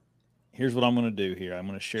 Here's what I'm gonna do here. I'm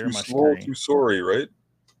gonna share my screen. Too sorry, right?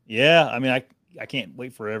 Yeah, I can't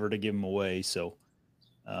wait forever to give them away. So,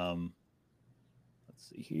 let's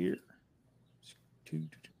see here.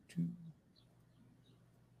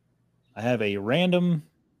 I have a random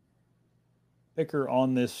picker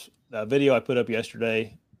on this video I put up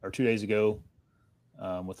yesterday or 2 days ago,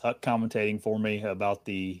 with Huck commentating for me about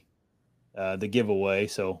the giveaway.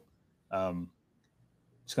 So,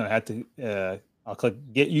 just gonna have to. I'll click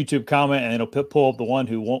get YouTube comment, and it'll pull up the one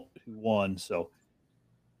who won. So,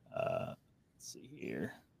 let's see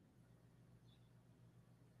here.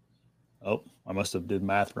 Oh, I must have did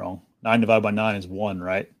math wrong. 9 divided by 9 is 1,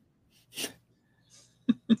 right?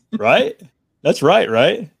 Right? That's right,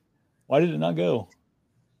 right? Why did it not go?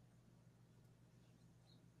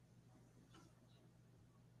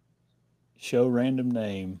 Show random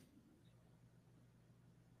name.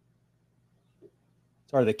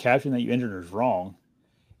 Sorry, the caption that you entered is wrong.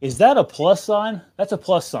 Is that a plus sign? That's a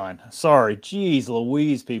plus sign. Sorry. Jeez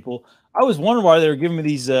Louise, people. I was wondering why they were giving me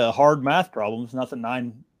these hard math problems. Not that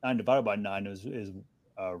 9 divided by 9 is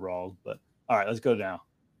wrong. But all right, let's go now.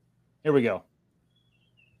 Here we go.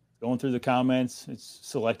 Going through the comments. It's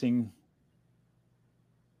selecting.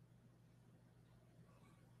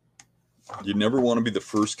 You never want to be the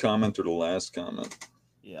first comment or the last comment.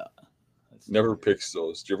 Yeah. Never picks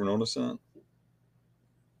those. Did you ever notice that?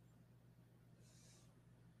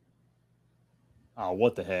 Oh,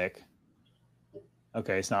 what the heck?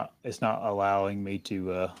 Okay, it's not allowing me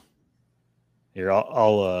to. Here,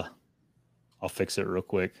 I'll fix it real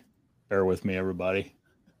quick. Bear with me, everybody.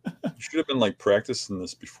 You should have been like practicing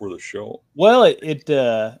this before the show. Well, it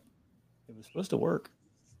was supposed to work.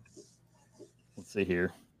 Let's see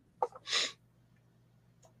here.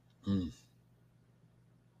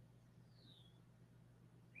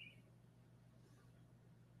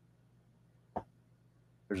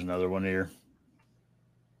 There's another one here.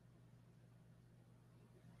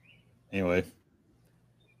 Anyway,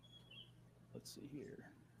 let's see here.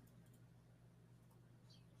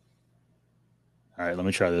 All right, let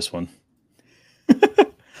me try this one.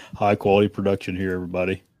 High quality production here,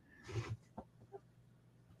 everybody.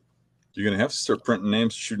 You're gonna have to start printing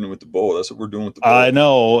names, shooting it with the bow. That's what we're doing with the bow. I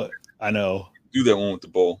know. Do that one with the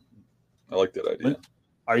bow. I like that idea.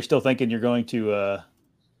 Are you still thinking you're going to?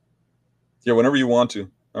 Yeah, whenever you want to.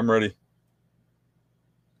 I'm ready.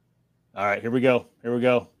 All right, here we go.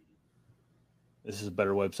 This is a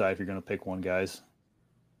better website if you're going to pick one, guys.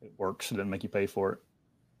 It works. It doesn't make you pay for it.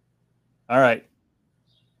 All right.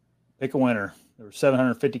 Pick a winner. There were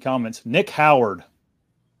 750 comments. Nick Howard.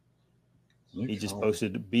 He just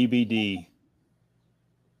posted BBD.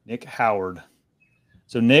 Nick Howard.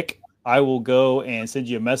 So, Nick, I will go and send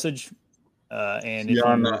you a message. And is he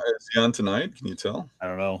on tonight? Can you tell? I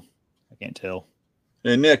don't know. I can't tell.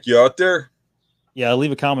 Hey, Nick, you out there? Yeah,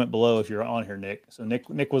 leave a comment below if you're on here, Nick. So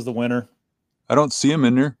Nick was the winner. I don't see him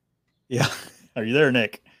in there. Yeah. Are you there,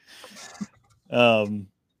 Nick?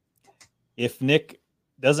 If Nick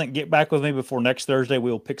doesn't get back with me before next Thursday,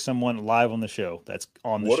 we'll pick someone live on the show. That's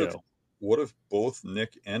on the show. What if both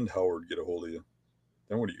Nick and Howard get a hold of you?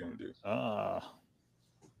 Then what are you going to do? I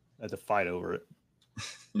have to fight over it.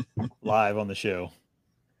 Live on the show.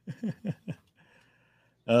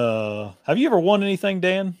 Have you ever won anything,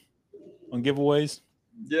 Dan, on giveaways?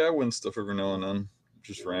 Yeah, I win stuff every now and then,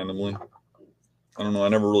 just randomly. I don't know. I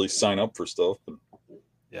never really sign up for stuff, but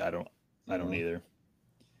yeah, I don't either.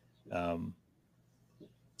 I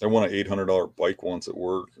won an $800 bike once at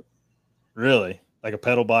work. Really? Like a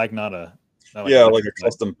pedal bike, not like a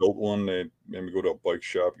custom built one. They made me go to a bike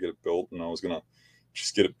shop, get it built, and I was gonna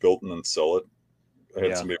just get it built and then sell it. I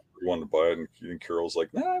had somebody who wanted to buy it, and Carol's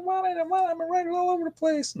like, "No, I want it. I'm gonna ride it all over the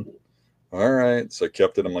place." And, all right, so I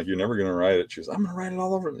kept it. I'm like, "You're never gonna ride it." She goes, "I'm gonna ride it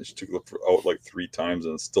all over." And she took it out like 3 times,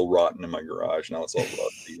 and it's still rotting in my garage. Now it's all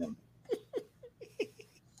rusty.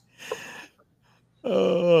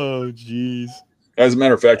 Oh, jeez. As a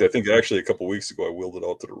matter of fact, I think actually a couple of weeks ago I wheeled it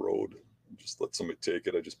out to the road. Just let somebody take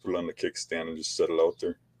it. I just put it on the kickstand and just set it out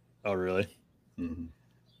there. Oh, really? Mm-hmm.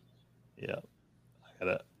 Yeah.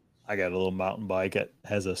 I got a little mountain bike that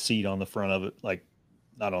has a seat on the front of it, like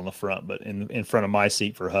not on the front, but in front of my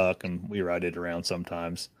seat for Huck, and we ride it around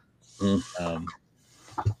sometimes. But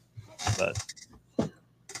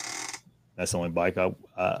that's the only bike I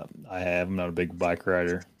have. I'm not a big bike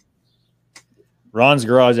rider. Ron's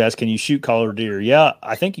Garage asks, "Can you shoot collared deer?" Yeah,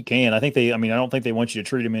 I think you can. I don't think they want you to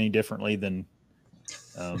treat them any differently than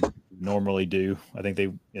normally do. I think they,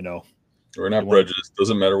 we're not prejudiced.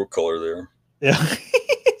 Doesn't matter what color they are. Yeah.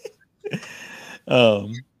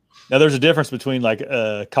 Now there's a difference between like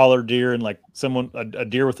a collared deer and like a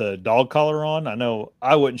deer with a dog collar on. I know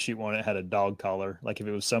I wouldn't shoot one that had a dog collar. Like if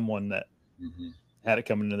it was someone that had it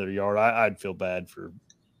coming into their yard, I'd feel bad for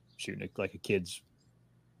shooting it like a kid's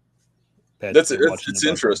pet. It's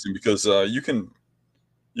interesting because you can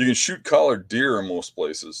shoot collared deer in most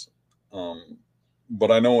places,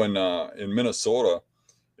 but I know in Minnesota,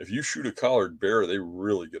 if you shoot a collared bear, they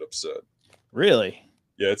really get upset. Really?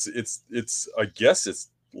 Yeah, it's I guess it's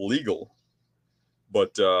legal,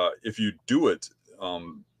 but if you do it,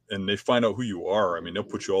 and they find out who you are, I mean, they'll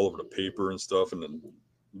put you all over the paper and stuff, and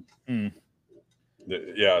then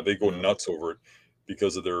they go nuts over it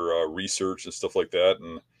because of their research and stuff like that,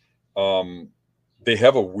 and they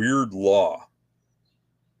have a weird law.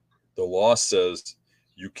 The law says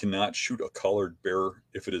you cannot shoot a collared bear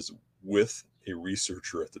if it is with a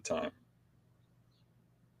researcher at the time.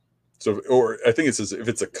 So, or I think it says if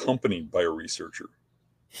it's accompanied by a researcher.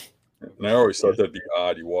 And I always thought that'd be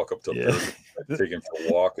odd. You walk up to a bear, take him for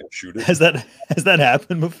a walk, and shoot it. Has that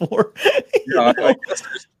happened before? Yeah,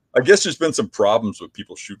 I guess there's been some problems with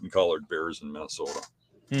people shooting collared bears in Minnesota.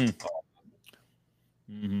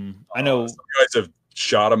 I know some guys have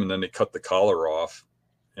shot them and then they cut the collar off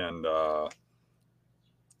and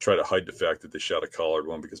try to hide the fact that they shot a collared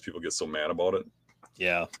one because people get so mad about it.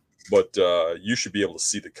 Yeah. But you should be able to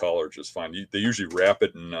see the collar just fine. They usually wrap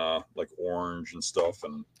it in like orange and stuff.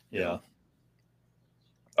 And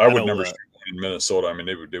I would never shoot in Minnesota. I mean,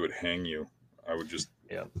 they would hang you. I would just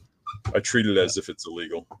I treat it as if it's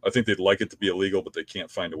illegal. I think they'd like it to be illegal, but they can't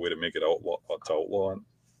find a way to make it outlaw it.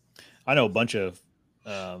 I know a bunch of,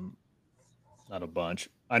 not a bunch.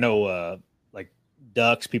 I know like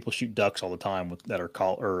ducks. People shoot ducks all the time that are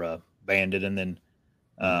called or banded, and then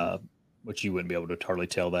which you wouldn't be able to hardly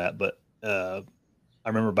tell that. But I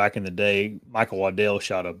remember back in the day, Michael Waddell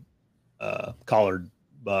shot a collared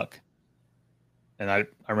buck. And I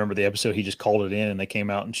remember the episode, he just called it in and they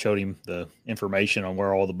came out and showed him the information on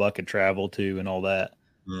where all the buck had traveled to and all that.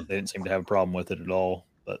 They didn't seem to have a problem with it at all.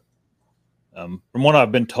 But from what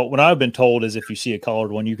I've been told is if you see a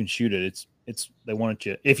collared one, you can shoot it. They want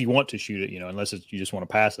you, if you want to shoot it, unless you just want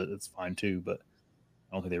to pass it, it's fine too. But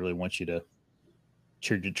I don't think they really want you to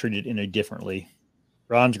treat it any differently.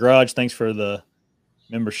 Ron's Garage, thanks for the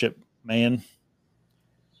membership, man.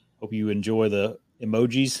 Hope you enjoy the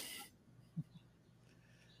emojis.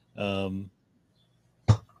 Let's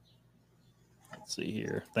see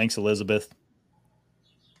here. Thanks, Elizabeth.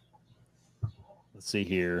 Let's see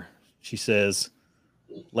here. She says,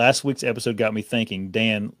 last week's episode got me thinking,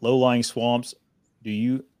 Dan, low-lying swamps, do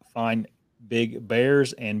you find big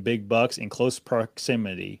bears and big bucks in close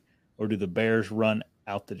proximity, or do the bears run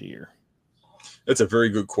out the deer? That's a very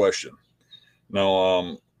good question.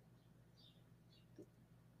 Now,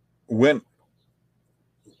 when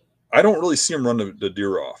I don't really see them run the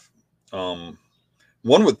deer off.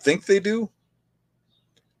 One would think they do.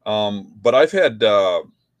 But I've had a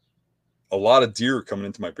lot of deer coming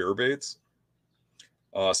into my bear baits,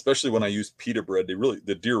 especially when I use pita bread.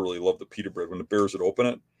 The deer really love the pita bread when the bears would open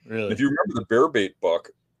it. Really? And if you remember the bear bait buck,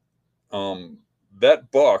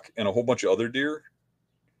 that buck and a whole bunch of other deer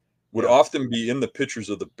would often be in the pictures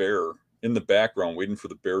of the bear in the background, waiting for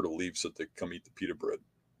the bear to leave so that they come eat the pita bread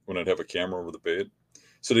when I'd have a camera over the bait.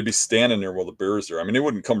 So they'd be standing there while the bear's there. I mean, they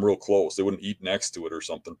wouldn't come real close. They wouldn't eat next to it or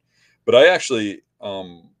something. But I actually,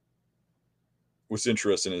 what's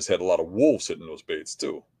interesting is had a lot of wolves hitting those baits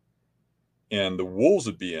too. And the wolves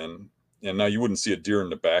would be in, and now you wouldn't see a deer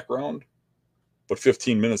in the background, but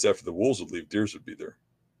 15 minutes after the wolves would leave, deers would be there.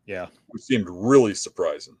 Yeah. Which seemed really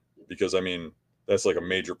surprising because, I mean, that's like a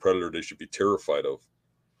major predator they should be terrified of.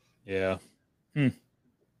 Yeah.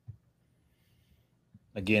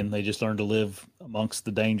 Again, they just learn to live amongst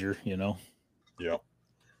the danger, Yeah. All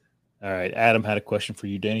right. Adam had a question for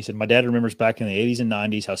you, Dan. He said, my dad remembers back in the 80s and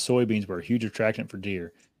 90s how soybeans were a huge attractant for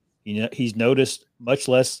deer. He's noticed much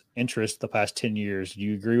less interest the past 10 years. Do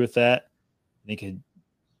you agree with that? I think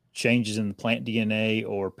changes in the plant DNA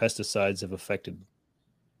or pesticides have affected.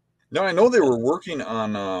 No, I know they were working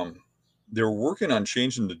on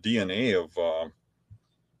changing the DNA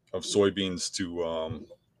of soybeans to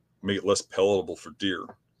make it less palatable for deer,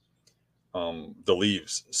 the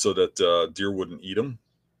leaves, so that deer wouldn't eat them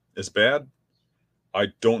as bad. I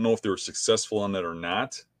don't know if they were successful on that or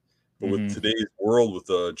not, but with today's world,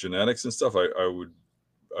 with genetics and stuff, I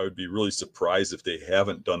would be really surprised if they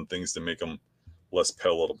haven't done things to make them less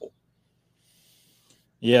palatable.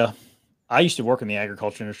 Yeah. I used to work in the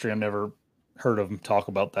agriculture industry. I've never heard of them talk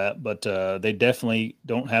about that, but they definitely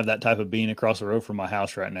don't have that type of bean across the road from my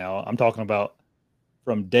house right now. I'm talking about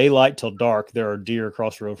from daylight till dark. There are deer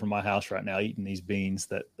across the road from my house right now eating these beans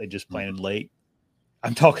that they just planted late.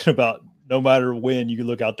 I'm talking about no matter when you can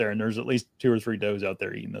look out there and there's at least 2 or 3 does out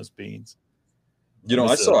there eating those beans.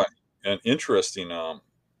 I saw an interesting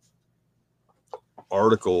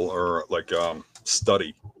article or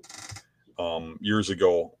study years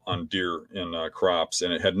ago on deer and crops,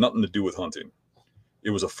 and it had nothing to do with hunting. It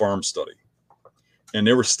was a farm study, and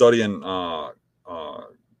they were studying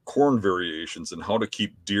corn variations and how to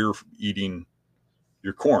keep deer from eating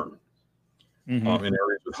your corn in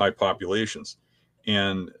areas with high populations.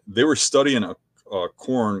 And they were studying a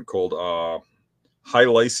corn called high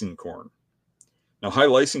lysine corn. Now, high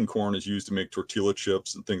lysine corn is used to make tortilla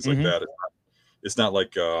chips and things like that. It's not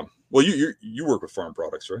like well, you work with farm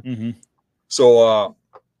products, right? So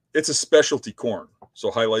it's a specialty corn,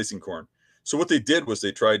 so high lysine corn. So what they did was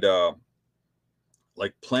they tried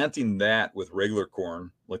planting that with regular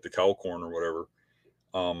corn, like the cow corn or whatever,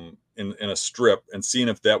 in a strip, and seeing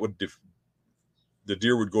if that would the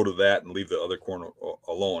deer would go to that and leave the other corn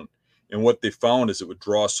alone. And what they found is it would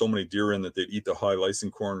draw so many deer in that they'd eat the high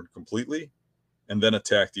lysine corn completely and then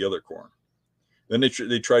attack the other corn. Then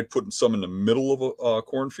they tried putting some in the middle of a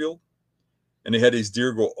cornfield, and they had these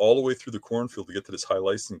deer go all the way through the cornfield to get to this high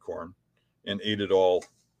lysine corn and ate it all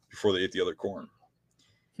before they ate the other corn.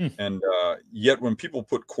 And yet when people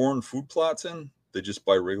put corn food plots in, they just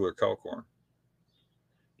buy regular cow corn.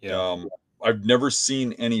 Yeah. I've never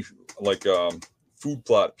seen any food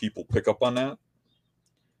plot people pick up on that.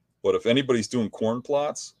 But if anybody's doing corn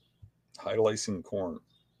plots, high lysine corn.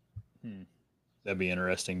 That'd be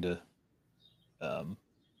interesting to for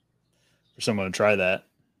someone to try that.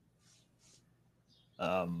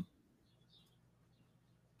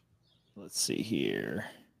 Let's see here.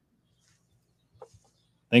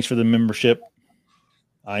 Thanks for the membership.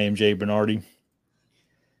 I am Jay Bernardi.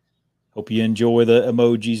 Hope you enjoy the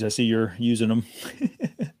emojis. I see you're using them.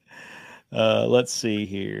 Let's see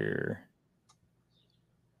here.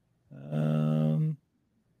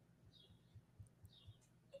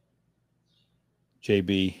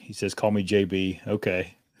 JB, he says, call me JB.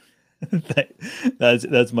 Okay.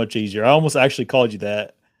 that's much easier. I almost actually called you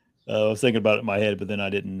that. I was thinking about it in my head, but then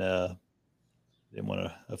I didn't want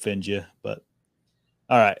to offend you. But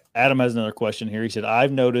all right. Adam has another question here. He said,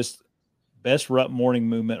 I've noticed best rut morning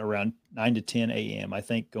movement around 9 to 10 a.m. I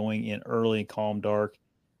think going in early, calm, dark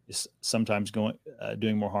is sometimes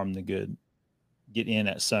doing more harm than good. Get in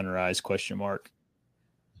at sunrise, ?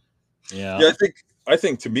 Yeah. Yeah, I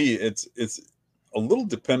think to me it's a little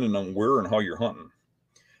dependent on where and how you're hunting.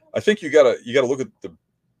 I think you gotta look at the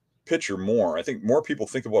picture more. I think more people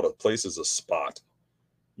think about a place as a spot.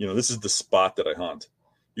 This is the spot that I hunt.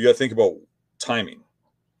 You got to think about timing.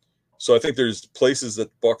 So I think there's places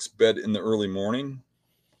that bucks bed in the early morning,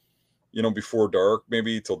 before dark,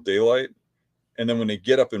 maybe till daylight. And then when they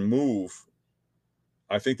get up and move,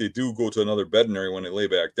 I think they do go to another bedding area when they lay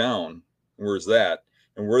back down. Where's that?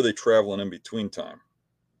 And where are they traveling in between time?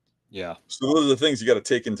 Yeah. So those are the things you got to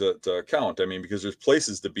take into account. I mean, because there's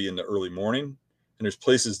places to be in the early morning and there's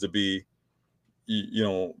places to be,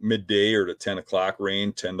 midday or to 10 o'clock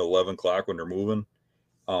range, 10 to 11 o'clock when they're moving.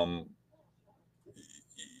 I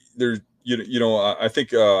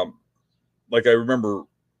think, like I remember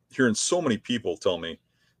hearing so many people tell me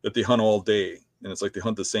that they hunt all day and it's like they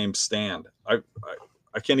hunt the same stand. I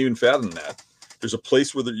can't even fathom that. There's a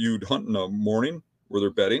place where you'd hunt in the morning where they're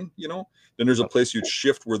bedding, then there's a place you'd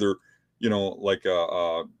shift where they're,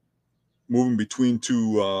 moving between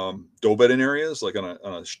two doe bedding areas, like on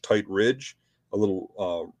a tight ridge, a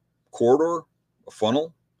little corridor, a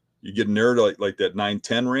funnel. You get in there to like that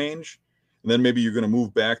 9-10 range. And then maybe you're going to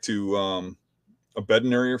move back to a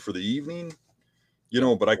bedding area for the evening,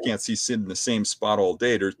 but I can't see sitting in the same spot all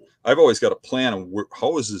day. I've always got a plan of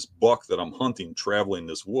how is this buck that I'm hunting traveling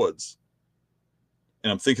this woods?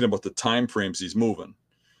 And I'm thinking about the time frames he's moving.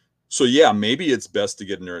 So yeah, maybe it's best to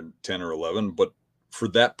get in there at 10 or 11, but for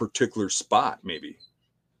that particular spot, maybe,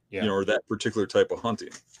 or that particular type of hunting.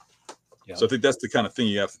 Yeah. So I think that's the kind of thing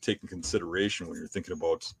you have to take in consideration when you're thinking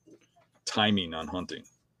about timing on hunting.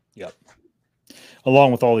 Yep.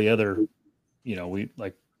 Along with all the other, we've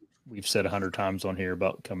said 100 times on here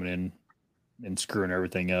about coming in and screwing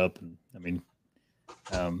everything up. And I mean,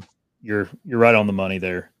 you're right on the money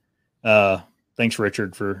there. Thanks,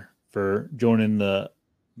 Richard, for joining the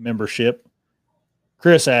membership.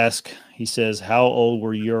 Chris asks, he says, how old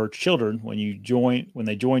were your children when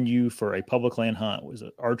they joined you for a public land hunt? Was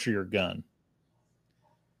it archery or gun?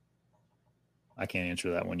 I can't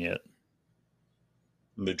answer that one yet.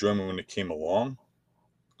 They joined me when they came along.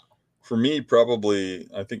 For me, probably,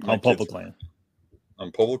 I think on public land.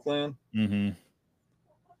 On public land? Mm-hmm.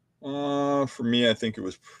 For me, I think it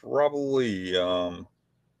was probably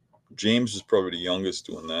James was probably the youngest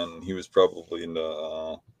doing that, and he was probably in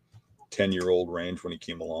the 10-year-old range when he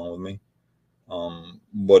came along with me.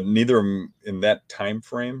 But neither of them in that time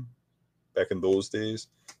frame, back in those days,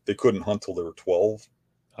 they couldn't hunt till they were 12.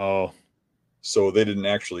 Oh. So they didn't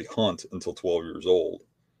actually hunt until 12 years old.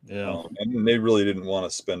 Yeah. And they really didn't want to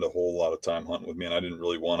spend a whole lot of time hunting with me, and I didn't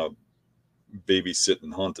really want to babysit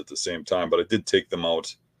and hunt at the same time, but I did take them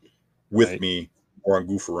out with me or on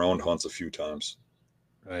goof around hunts a few times.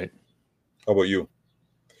 Right. How about you?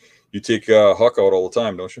 You take Huck out all the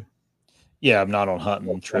time, don't you? Yeah, I'm not on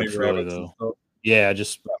hunting trips really though. Yeah,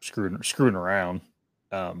 just screwing around.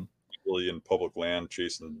 Really in public land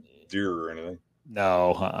chasing deer or anything?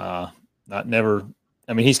 No, not never.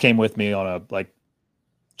 I mean, he's came with me on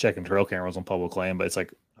checking trail cameras on public land, but it's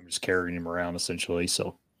like I'm just carrying him around essentially.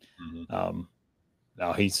 So,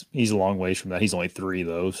 now he's a long ways from that. He's only 3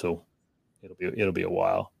 though, so it'll be a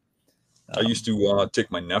while. I used to take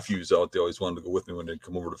my nephews out. They always wanted to go with me when they'd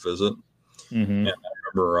come over to visit. Mm-hmm. And I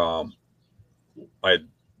remember I had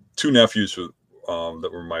 2 nephews that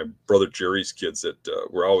were my brother Jerry's kids that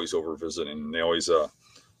were always over visiting, and they always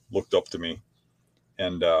looked up to me.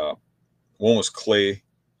 And one was Clay.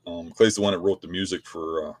 Clay's the one that wrote the music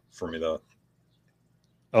for me. The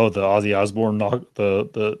Ozzy Osbourne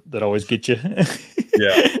that always get you.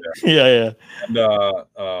 yeah.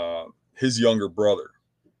 And his younger brother.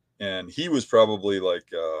 And he was probably like,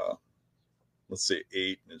 let's say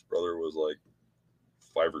 8, and his brother was like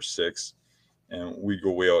 5 or 6. and we'd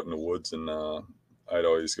go way out in the woods, and I'd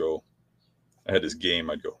always go. I had this game.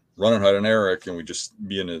 I'd go run and hide on Eric, and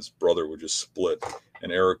me and his brother would just split,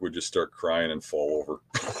 and Eric would just start crying and fall over.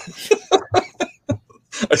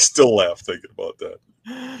 I still laugh thinking about that.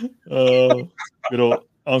 Good old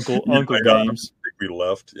Uncle games. I think we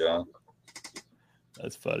left. Yeah,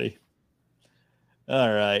 that's funny.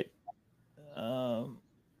 All right.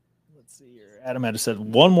 Let's see here. Adam had said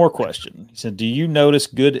one more question. He said, "Do you notice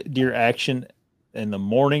good deer action in the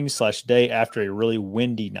morning/day after a really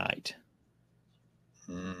windy night?"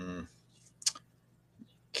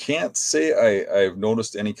 Can't say I've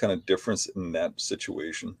noticed any kind of difference in that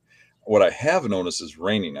situation. What I have noticed is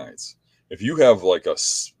rainy nights. If you have like a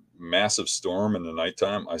massive storm in the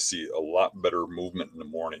nighttime, I see a lot better movement in the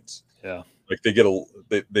mornings. Yeah. Like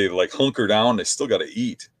they like hunker down. They still got to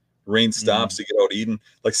eat. Rain stops to get out eating.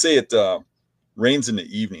 Like say it rains in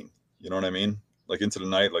the evening. You know what I mean? Like into the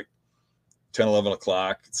night, like 10, 11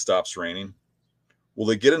 o'clock, it stops raining. Well,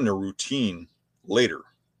 they get in their routine later.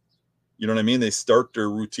 You know what I mean? They start their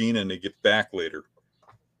routine and they get back later.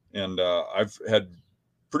 And I've had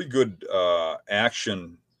pretty good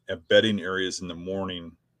action at bedding areas in the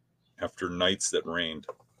morning after nights that rained.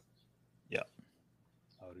 Yeah,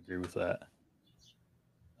 I would agree with that.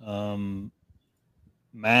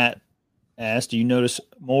 Matt asked, do you notice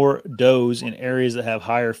more does in areas that have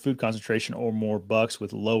higher food concentration or more bucks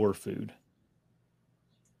with lower food?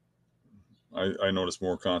 I notice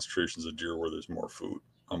more concentrations of deer where there's more food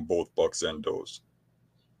on both bucks and does.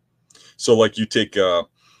 So like you take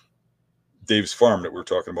Dave's farm that we were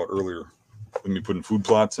talking about earlier, with me putting food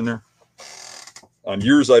plots in there. On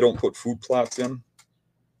years I don't put food plots in,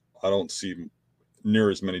 I don't see near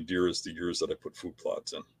as many deer as the years that I put food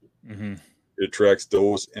plots in. Mm-hmm. It attracts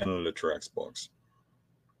does and it attracts bucks.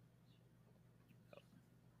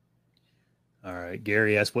 All right.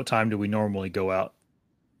 Gary asked, what time do we normally go out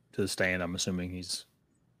to the stand? I'm assuming he's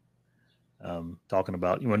talking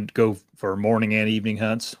about, you want to go for morning and evening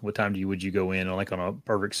hunts. What time would you go in like on a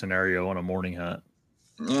perfect scenario on a morning hunt?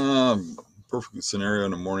 Perfect scenario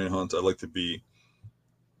on a morning hunt. I'd like to be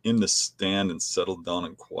in the stand and settled down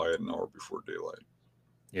and quiet an hour before daylight.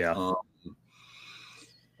 Yeah.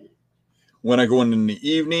 When I go in the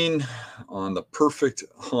evening on the perfect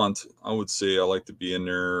hunt, I would say I like to be in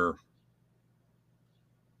there,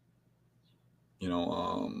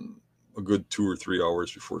 a good 2 or 3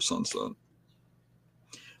 hours before sunset.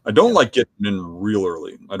 I don't like getting in real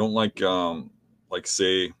early. I don't like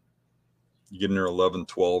say you get in there 11,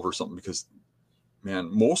 12 or something, because man,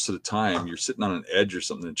 most of the time you're sitting on an edge or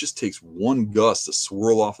something. It just takes one gust to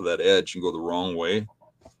swirl off of that edge and go the wrong way.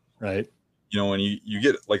 Right. And you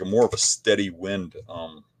get like a more of a steady wind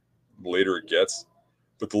the later it gets.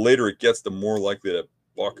 But the later it gets, the more likely that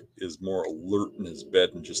buck is more alert in his bed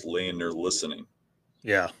and just laying there listening.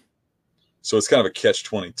 Yeah. So it's kind of a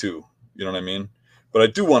catch-22. You know what I mean? But I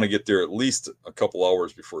do want to get there at least a couple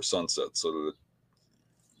hours before sunset so that,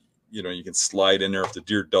 you can slide in there. If the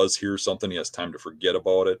deer does hear something, he has time to forget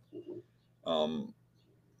about it. Kind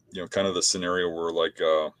of the scenario where like,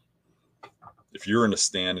 if you're in a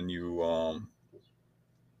stand and you're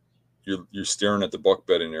staring at the buck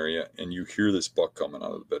bedding area and you hear this buck coming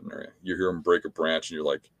out of the bedding area, you hear him break a branch and you're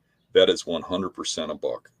like, that is 100% a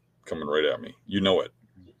buck coming right at me. You know it,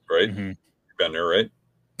 right? Mm-hmm. You've been there, right?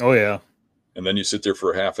 Oh yeah. And then you sit there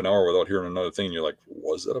for a half an hour without hearing another thing. And you're like,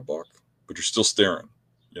 was that a buck? But you're still staring,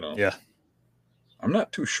 Yeah. I'm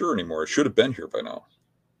not too sure anymore. It should have been here by now.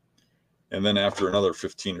 And then after another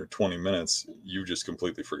 15 or 20 minutes, you just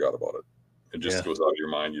completely forgot about it. It just goes out of your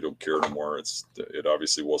mind. You don't care anymore. It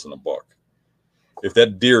obviously wasn't a buck. If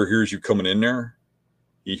that deer hears you coming in there,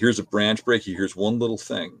 he hears a branch break, he hears one little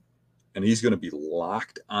thing, and he's going to be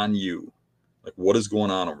locked on you. Like, what is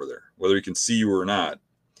going on over there? Whether he can see you or not.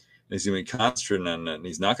 And he's going to be concentrating on that, and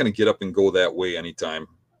he's not going to get up and go that way anytime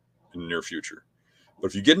in the near future. But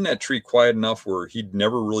if you get in that tree quiet enough where he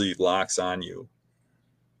never really locks on you,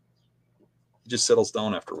 he just settles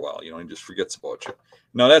down after a while, he just forgets about you.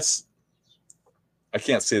 Now I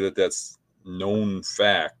can't say that that's known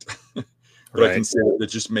fact, but right. I can say that it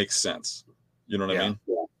just makes sense. You know what I mean?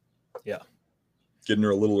 Yeah. Getting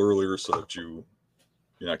there a little earlier so that you're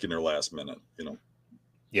not getting there last minute,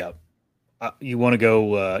 Yeah. You want to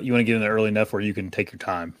go, you want to get in there early enough where you can take your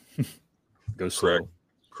time. Go slow.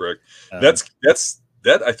 Correct.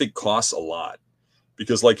 That I think costs a lot,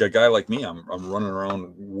 because like a guy like me, I'm running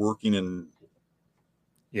around working in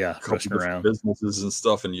rushing around businesses and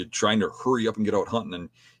stuff, and you're trying to hurry up and get out hunting, and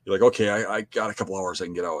you're like, okay, I got a couple hours I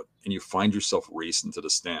can get out, and you find yourself racing to the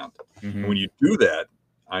stand. Mm-hmm. And when you do that,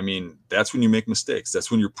 I mean, that's when you make mistakes. That's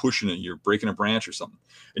when you're pushing it, you're breaking a branch or something.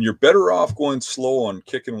 And you're better off going slow on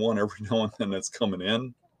kicking one every now and then that's coming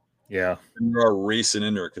in. Yeah. And you are racing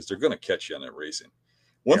in there because they're going to catch you on that racing.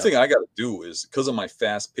 One thing I got to do is, because of my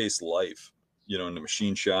fast paced life, you know, in the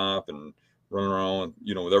machine shop and running around,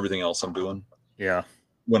 you know, with everything else I'm doing. Yeah.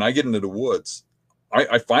 When I get into the woods,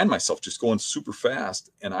 I find myself just going super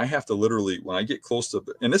fast, and I have to literally, when I get close to,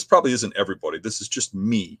 and this probably isn't everybody, this is just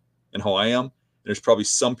me and how I am. There's probably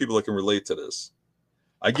some people that can relate to this.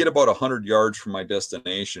 I get about 100 yards from my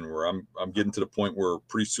destination where I'm getting to the point where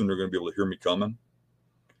pretty soon they're going to be able to hear me coming.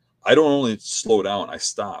 I don't only slow down, I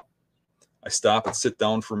stop. I stop and sit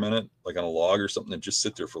down for a minute, like on a log or something, and just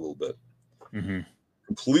sit there for a little bit. Mm-hmm.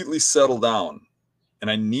 Completely settle down. And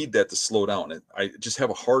I need that to slow down. I just have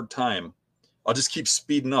a hard time. I'll just keep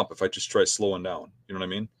speeding up if I just try slowing down. You know what I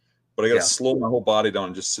mean? But I got to slow my whole body down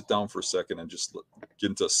and just sit down for a second and just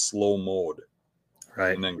get into slow mode.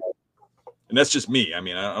 Right. And that's just me. I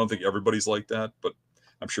mean, I don't think everybody's like that, but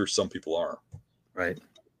I'm sure some people are. Right.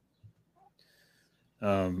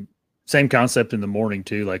 Same concept in the morning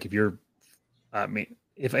too. Like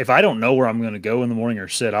if I don't know where I'm going to go in the morning or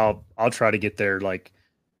sit, I'll try to get there, like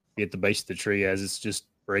be at the base of the tree as it's just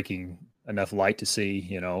breaking enough light to see,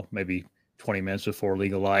 you know, maybe 20 minutes before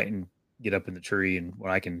legal light, and get up in the tree, and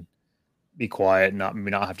when I can be quiet and not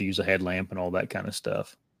have to use a headlamp and all that kind of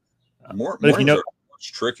stuff. Mornings are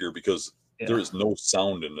much trickier because there is no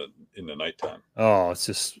sound in the nighttime. Oh, it's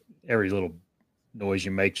just every little noise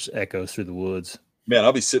you make just echoes through the woods. Man,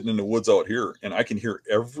 I'll be sitting in the woods out here, and I can hear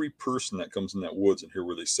every person that comes in that woods and hear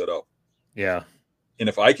where they set up. Yeah. And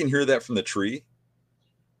if I can hear that from the tree,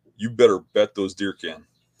 you better bet those deer can.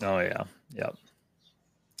 Oh, yeah. Yep.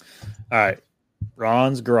 All right.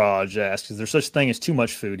 Ron's Garage asks, is there such thing as too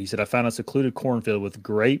much food? He said, I found a secluded cornfield with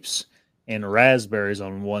grapes and raspberries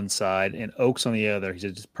on one side and oaks on the other. He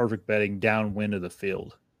said, it's perfect bedding downwind of the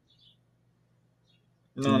field.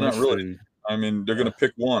 No, not really. Food. I mean, they're going to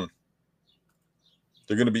pick one.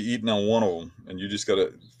 They're going to be eating on one of them, and you just got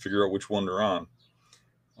to figure out which one they're on.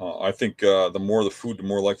 I think the more the food, the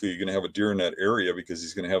more likely you're going to have a deer in that area, because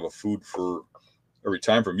he's going to have a food for every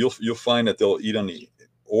time from. You'll find that they'll eat on the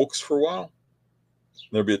oaks for a while.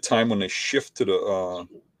 There'll be a time when they shift to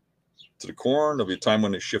the corn. There'll be a time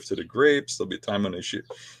when they shift to the grapes. There'll be a time when they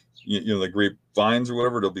shift, the grape vines or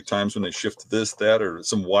whatever. There'll be times when they shift to this, that, or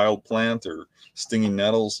some wild plant or stinging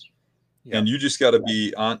nettles. Yeah. And you just got to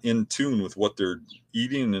be in tune with what they're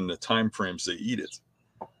eating and the time frames they eat it.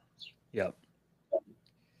 Yep.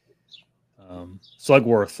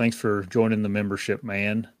 Slugworth, thanks for joining the membership,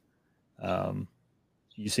 man.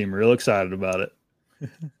 You seem real excited about it.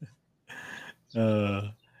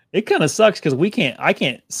 It kind of sucks because I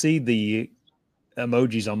can't see the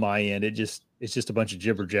emojis on my end. It's just a bunch of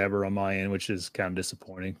jibber jabber on my end, which is kind of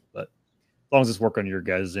disappointing. But as long as it's working on your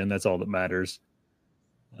guys' end, that's all that matters.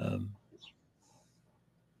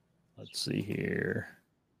 Let's see here.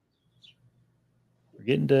 We're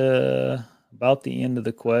getting to about the end of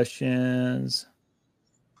the questions.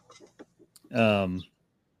 Brett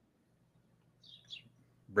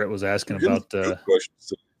was asking about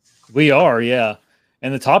we are, yeah.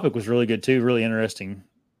 And the topic was really good too, really interesting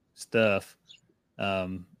stuff.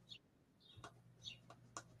 Brent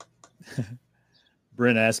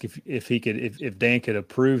asked if Dan could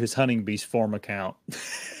approve his Hunting Beast form account.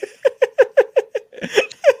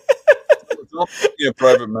 A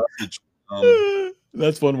private message.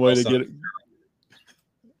 That's one way to get it.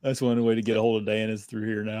 That's one way to get a hold of Dan is through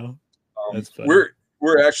here now. That's funny.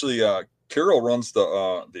 We're actually Carol runs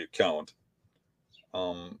the account,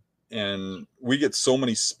 and we get so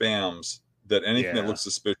many spams that anything that looks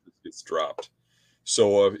suspicious gets dropped.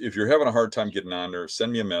 So if you're having a hard time getting on there,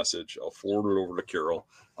 send me a message. I'll forward it over to Carol.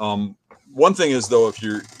 One thing is though, if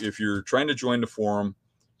you're trying to join the forum,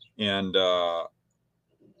 and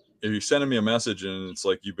if you're sending me a message and it's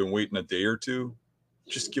like you've been waiting a day or two,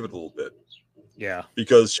 just give it a little bit. Yeah.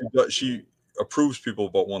 Because she approves people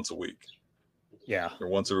about once a week. Yeah. Or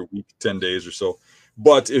once every week, 10 days or so.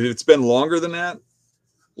 But if it's been longer than that,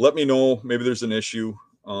 let me know. Maybe there's an issue.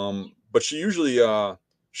 But she usually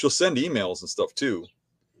she'll send emails and stuff too.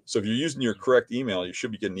 So if you're using your correct email, you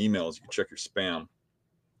should be getting emails. You can check your spam.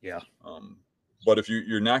 Yeah. But if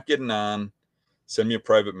you're not getting on, send me a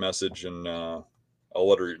private message and I'll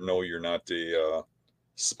let her know you're not a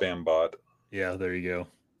spam bot. Yeah, there you go.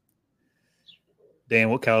 Dan,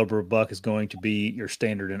 what caliber of buck is going to be your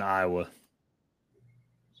standard in Iowa?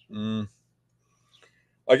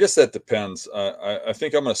 I guess that depends. I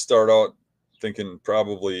think I'm going to start out thinking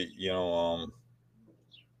probably,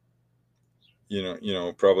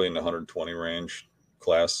 probably in the 120 range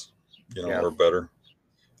class, or better.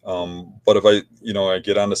 But if I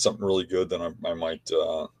get onto something really good, then I might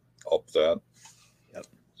up that. Yep.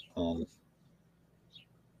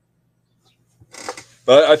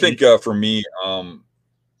 But I think for me,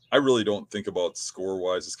 I really don't think about score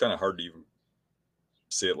wise. It's kind of hard to even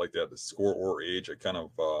say it like that, the score or age. I kind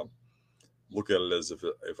of look at it as if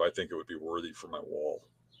I think it would be worthy for my wall.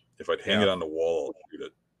 If I'd hang it on the wall, I'll shoot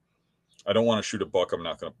it. I don't want to shoot a buck I'm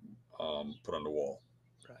not going to put on the wall.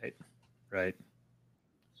 Right.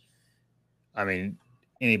 I mean,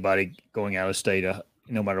 anybody going out of state,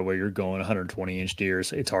 no matter where you're going, 120-inch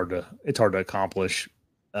deers, it's hard to accomplish.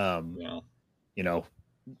 You know,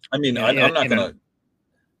 I mean, I'm not going to,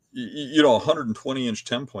 120-inch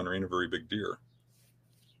 10-pointer ain't a very big deer.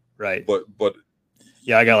 Right. But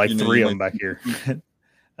yeah, I got like 3 of them back here.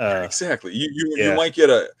 Exactly. You might get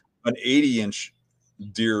an 80-inch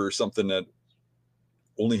deer or something that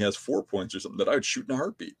only has 4 points or something that I would shoot in a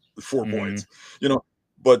heartbeat with 4 points,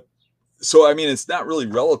 but so, I mean, it's not really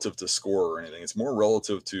relative to score or anything. It's more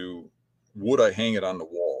relative to, would I hang it on the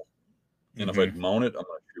wall? And if I'd mount it, I'm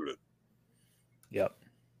going to shoot it. Yep.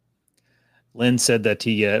 Lynn said that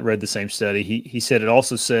he read the same study. He said it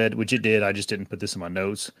also said, which it did, I just didn't put this in my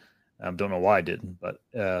notes. Don't know why I didn't, but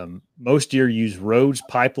most deer use roads,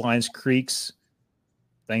 pipelines, creeks,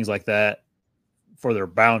 things like that for their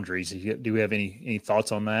boundaries. Do we have any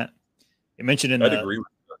thoughts on that? It mentioned in I'd agree with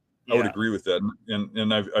that. I would agree with that,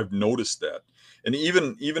 and I've noticed that. And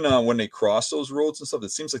even when they cross those roads and stuff,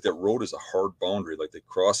 it seems like that road is a hard boundary. Like they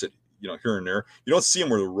cross it, here and there. You don't see them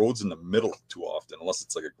where the road's in the middle too often, unless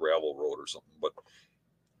it's like a gravel road or something. But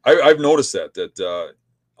I've noticed that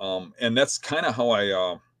and that's kind of how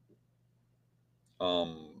I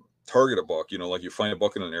target a buck. Like you find a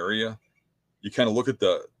buck in an area, you kind of look at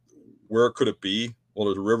where could it be. Well,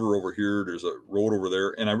 there's a river over here, there's a road over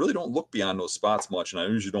there, and I really don't look beyond those spots much, and I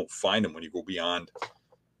usually don't find them when you go beyond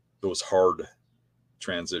those hard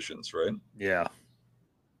transitions, right? Yeah.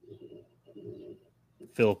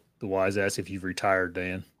 Phil the Wise asks if you've retired,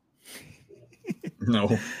 Dan.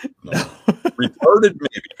 No. Retarded,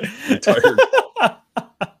 maybe. Retired.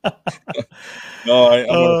 No, I'm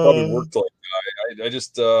gonna probably work till I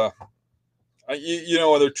just they're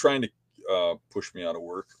trying to push me out of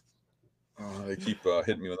work. They keep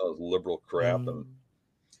hitting me with all this liberal crap and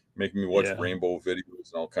making me watch rainbow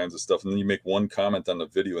videos and all kinds of stuff. And then you make one comment on the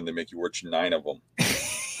video and they make you watch 9 of them.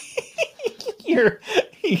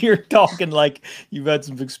 You're talking like you've had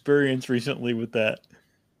some experience recently with that.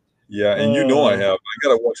 Yeah, and I have. I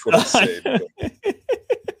gotta watch what I say.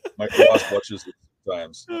 My boss watches it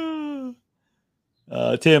sometimes.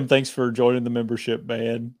 Tim, thanks for joining the membership,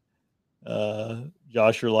 man.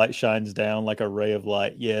 Josh, your light shines down like a ray of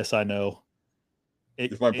light. Yes, I know.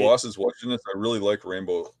 If my boss is watching this, I really like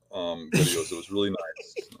rainbow videos. It was really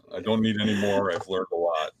nice. I don't need any more. I've learned a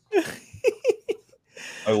lot.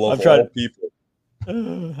 I love all people.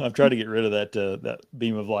 I'm trying to get rid of that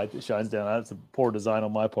beam of light that shines down. That's a poor design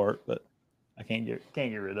on my part, but I can't get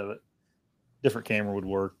rid of it. Different camera would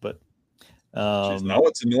work, but Jeez, now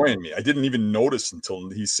it's annoying me. I didn't even notice until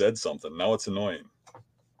he said something. Now it's annoying.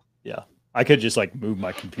 Yeah, I could just like move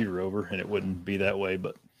my computer over and it wouldn't be that way,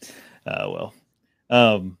 but well.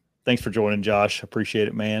 Thanks for joining, Josh. Appreciate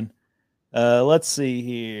it, man. Let's see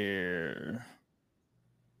here.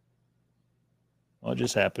 What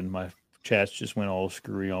just happened? My chats just went all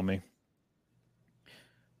screwy on me.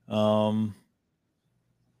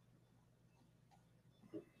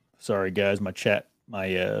 Sorry guys, my chat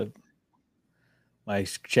went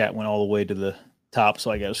all the way to the top,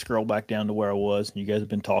 so I got to scroll back down to where I was. And you guys have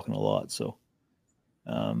been talking a lot, so.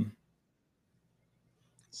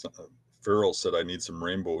 Farrell said I need some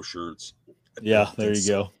rainbow shirts. Yeah, there you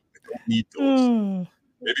go. I don't need those.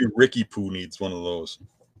 Maybe Ricky Poo needs one of those.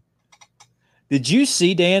 Did you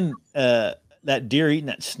see, Dan, that deer eating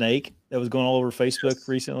that snake that was going all over Facebook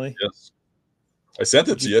recently? Yes. I sent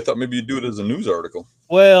it to you. I thought maybe you'd do it as a news article.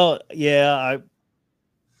 Well, yeah, I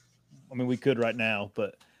mean, we could right now,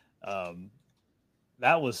 but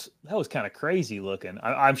that was kind of crazy looking.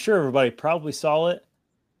 I'm sure everybody probably saw it.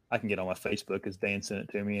 I can get on my Facebook as Dan sent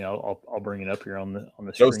it to me. I'll bring it up here on the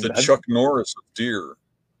screen. That was the Chuck Norris of deer.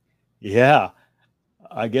 Yeah,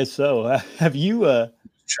 I guess so. Have you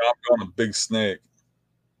chopped on a big snake?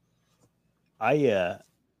 I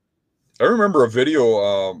remember a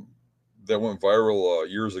video that went viral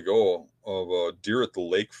years ago of a deer at the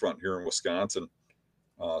lakefront here in Wisconsin.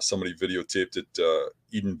 Somebody videotaped it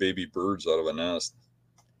eating baby birds out of a nest.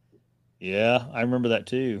 Yeah, I remember that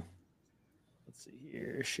too. Let's see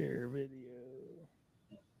here. Share video.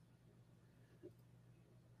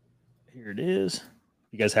 Here it is.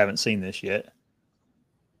 You guys haven't seen this yet.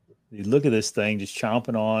 You look at this thing just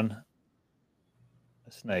chomping on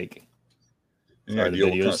a snake. Any idea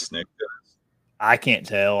what kind of snake that is? I can't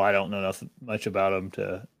tell. I don't know much about them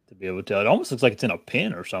to be able to tell. It almost looks like it's in a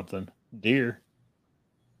pen or something. Deer.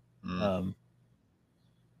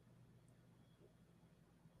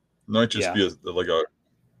 Might just be like a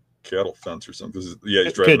cattle fence or something. Because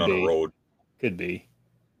he's driving on a road. Could be.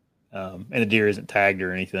 And the deer isn't tagged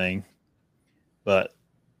or anything. But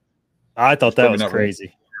I thought that was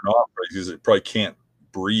crazy. Because it probably can't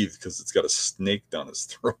breathe because it's got a snake down his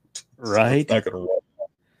throat. Right. So it's not going to run.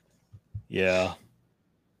 Yeah.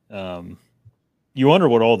 You wonder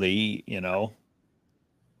what all they eat, Yeah,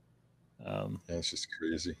 it's just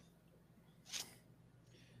crazy.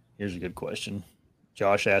 Here's a good question.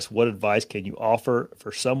 Josh asks, what advice can you offer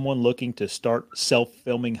for someone looking to start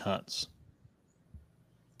self-filming hunts?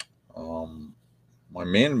 My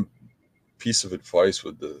main piece of advice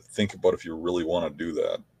would to think about if you really want to do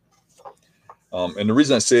that. And the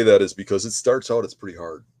reason I say that is because it starts out, it's pretty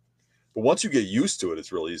hard. But once you get used to it,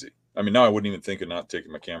 it's real easy. I mean, now I wouldn't even think of not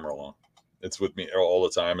taking my camera along. It's with me all the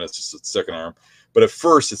time, and it's just a second arm. But at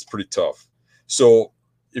first, it's pretty tough. So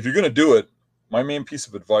if you're going to do it, my main piece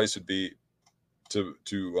of advice would be to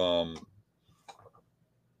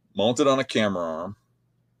mount it on a camera arm.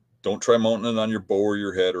 Don't try mounting it on your bow or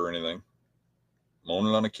your head or anything. Mount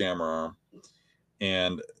it on a camera arm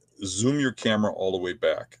and zoom your camera all the way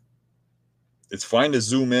back. It's fine to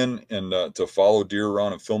zoom in and to follow deer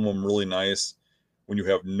around and film them really nice when you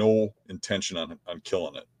have no intention on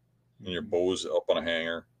killing it. And your bow's up on a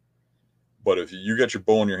hanger. But if you got your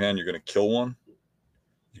bow in your hand, you're going to kill one.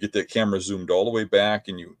 You get that camera zoomed all the way back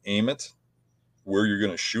and you aim it where you're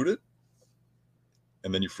going to shoot it.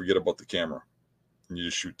 And then you forget about the camera and you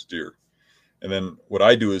just shoot the deer. And then what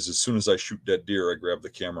I do is as soon as I shoot that deer, I grab the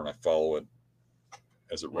camera and I follow it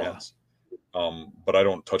as it runs. But I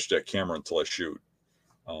don't touch that camera until I shoot.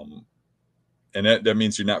 And that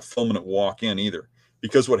means you're not filming it walk in either.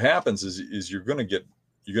 Because what happens is you're going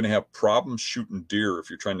to have problems shooting deer if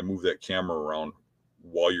you're trying to move that camera around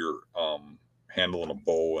while you're handling a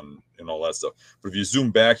bow and all that stuff. But if you zoom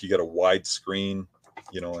back, you got a wide screen,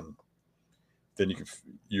 and then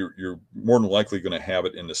you're more than likely going to have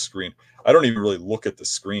it in the screen. I don't even really look at the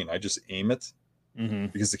screen. I just aim it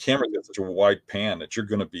because the camera has such a wide pan that you're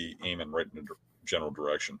going to be aiming right in the general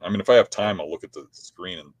direction. I mean, if I have time, I'll look at the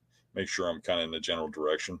screen and make sure I'm kind of in the general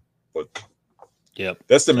direction. But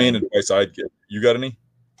that's the main advice I'd give. You got any?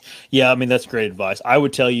 Yeah, I mean, that's great advice. I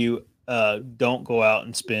would tell you, don't go out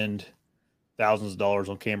and spend thousands of dollars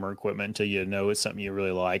on camera equipment until you know it's something you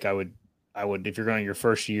really like. I would, if you're going your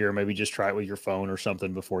first year, maybe just try it with your phone or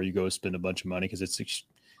something before you go spend a bunch of money. Cause it's, me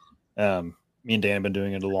and Dan have been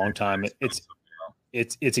doing it a long time.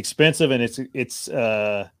 It's expensive and it's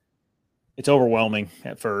overwhelming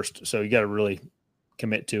at first. So you got to really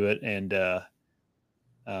commit to it. And,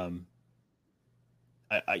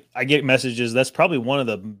 I get messages. That's probably one of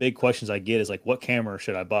the big questions I get is like, what camera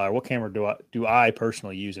should I buy? Or what camera do I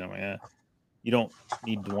personally use? And I'm like, you don't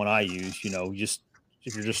need the one I use, just,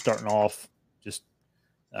 if you're just starting off, just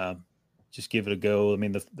give it a go. I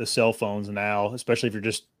mean, the cell phones now, especially if you're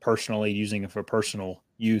just personally using it for personal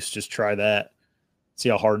use, just try that, see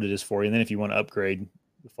how hard it is for you. And then if you want to upgrade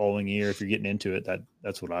the following year, if you're getting into it,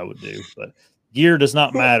 that's what I would do. But gear does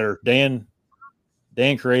not matter. Dan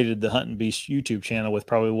created the Hunting Beast YouTube channel with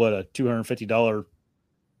probably a $250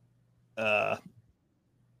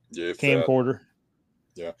 camcorder.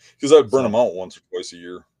 Yeah, because I burn them out once or twice a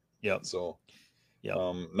year. Yeah. So, yeah.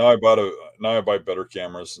 Now I buy better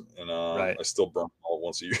cameras, and I still burn them out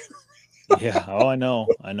once a year. Yeah. Oh, I know.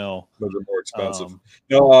 But they're more expensive.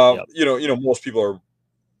 Most people are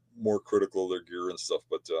more critical of their gear and stuff,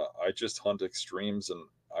 but I just hunt extremes, and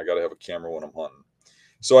I got to have a camera when I'm hunting.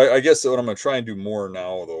 So I guess what I'm going to try and do more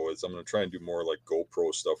now, though, is I'm going to try and do more like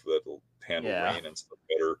GoPro stuff that will handle rain and stuff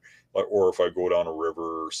better. Or if I go down a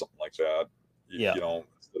river or something like that, instead of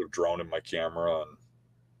drowning my camera. And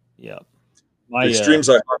the extremes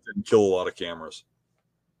I hunt didn't kill a lot of cameras.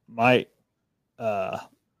 My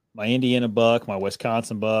Indiana buck, my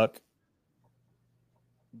Wisconsin buck,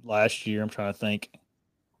 last year, I'm trying to think,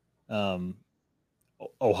 Ohio,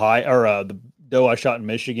 or the doe I shot in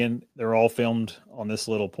Michigan, they're all filmed on this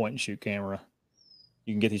little point and shoot camera.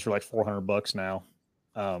 You can get these for like $400 now.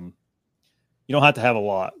 You don't have to have a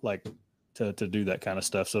lot to do that kind of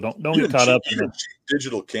stuff. So don't get caught up. Even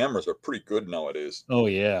digital cameras are pretty good nowadays. Oh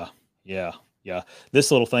yeah.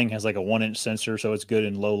 This little thing has like a 1-inch sensor, so it's good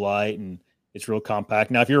in low light and it's real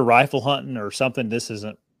compact. Now, if you're rifle hunting or something, this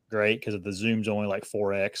isn't great because the zoom's only like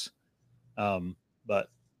 4x. But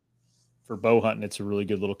for bow hunting, it's a really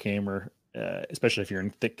good little camera. especially if you're in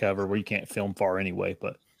thick cover where you can't film far anyway.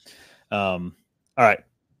 But all right.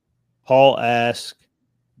 Paul asks,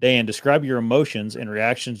 Dan, describe your emotions and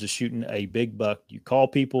reactions to shooting a big buck. Do you call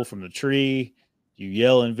people from the tree? Do you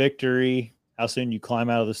yell in victory? How soon you climb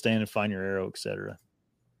out of the stand and find your arrow, etc.?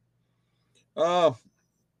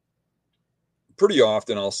 Pretty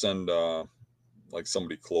often I'll send like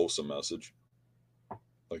somebody close a message,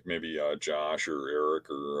 like maybe Josh or Eric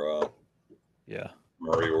or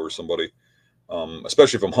Mario or somebody.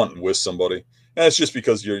 Especially if I'm hunting with somebody, and it's just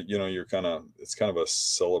because you're it's kind of a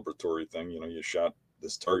celebratory thing. You shot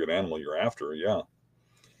this target animal you're after. Yeah.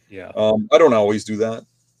 I don't always do that.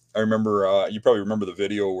 I remember you probably remember the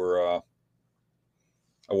video where I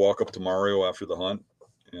walk up to Mario after the hunt,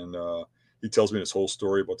 and he tells me this whole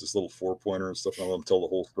story about this little 4-pointer and stuff, and I let him tell the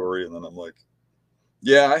whole story, and then I'm like,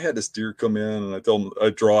 yeah, I had this deer come in, and I tell him, I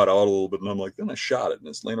draw it out a little bit, and I'm like, then I shot it, and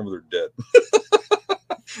it's laying over there dead.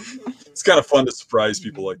 It's kind of fun to surprise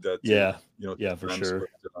people like that too. Yeah, for sure.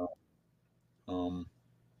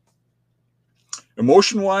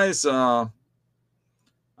 Emotion wise, I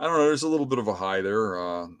don't know, there's a little bit of a high there.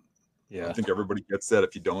 I think everybody gets that.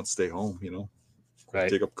 If you don't, stay home, right,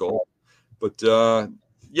 take up golf. But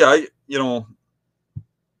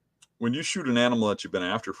when you shoot an animal that you've been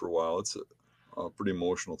after for a while, it's a pretty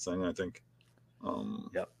emotional thing, I think.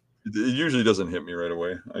 It usually doesn't hit me right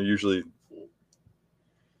away.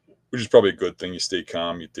 Which is probably a good thing. You stay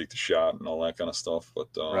calm, you take the shot and all that kind of stuff. But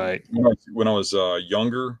right. When I was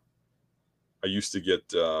younger, I used to get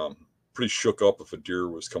pretty shook up if a deer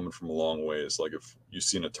was coming from a long ways. Like if you've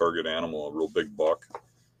seen a target animal, a real big buck,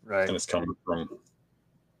 right, and it's coming from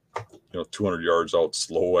 200 yards out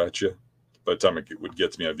slow at you. By the time it would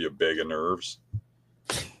get to me, I'd be a bag of nerves.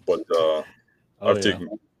 But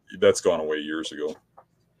that's gone away years ago.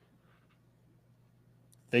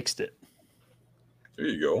 Fixed it. There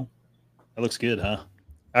you go. That looks good, huh?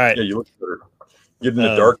 All right. Yeah, you look better. Getting in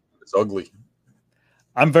the dark is ugly.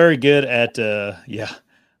 I'm very good at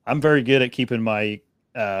I'm very good at keeping my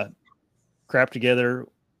crap together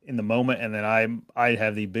in the moment, and then I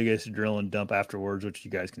have the biggest adrenaline dump afterwards, which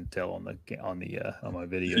you guys can tell on my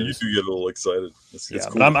videos. You do get a little excited. It's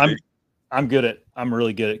cool, but I'm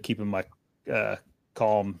really good at keeping my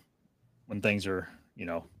calm when things are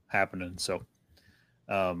happening. So,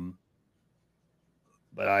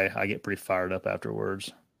 but I get pretty fired up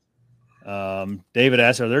afterwards. David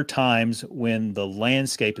asks, are there times when the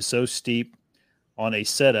landscape is so steep on a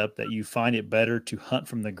setup that you find it better to hunt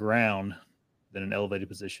from the ground than an elevated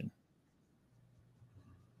position?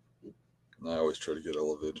 I always try to get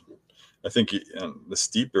elevated. I think in the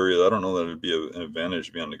steep area, I don't know that it'd be an advantage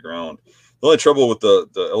to be on the ground. The only trouble with the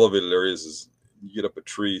elevated areas is you get up a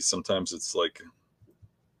tree. Sometimes it's like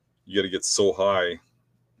you got to get so high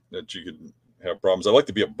that you could have problems. I like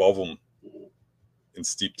to be above them in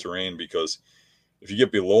steep terrain, because if you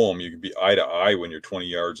get below them, you can be eye to eye when you're 20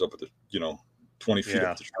 yards up at the 20 feet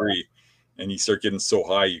up the tree, and you start getting so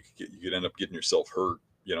high you could end up getting yourself hurt.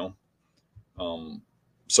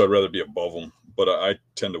 So I'd rather be above them, but I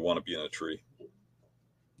tend to want to be in a tree.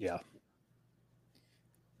 Yeah.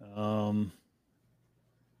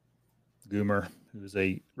 Goomer, who's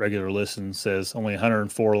a regular listen, says only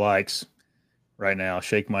 104 likes right now.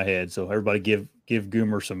 Shake my head. So everybody give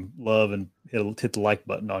Goomer some love and hit the like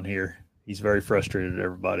button on here. He's very frustrated at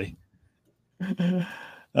everybody.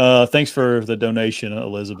 Thanks for the donation,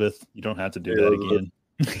 Elizabeth. You don't have to do that again.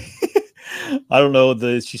 I don't know.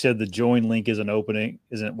 She said the join link isn't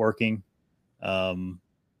working. The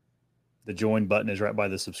join button is right by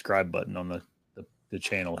the subscribe button on the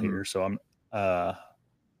channel here. So I'm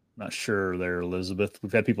not sure there, Elizabeth.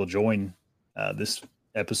 We've had people join this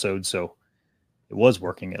episode, so it was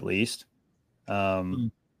working at least.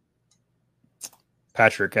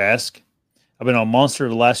 Patrick asks, I've been on Monster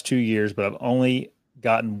the last 2 years, but I've only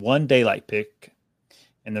gotten one daylight pick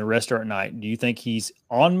and the rest are at night. Do you think he's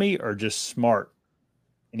on me or just smart?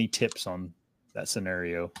 Any tips on that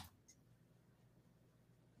scenario?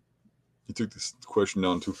 You took this question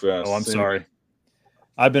down too fast. Oh, I'm sorry.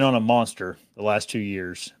 I've been on a Monster the last 2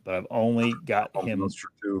 years, but I've only got him. Monster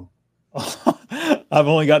too. I've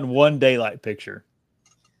only gotten one daylight picture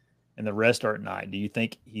and the rest are at night. Do you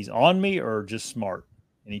think he's on me or just smart?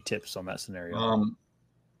 Any tips on that scenario? I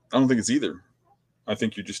don't think it's either. I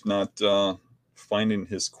think you're just not finding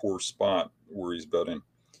his core spot where he's bedding.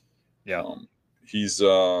 Yeah. He's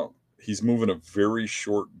moving a very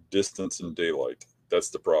short distance in daylight. That's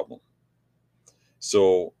the problem.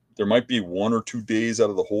 So there might be 1 or 2 days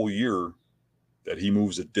out of the whole year that he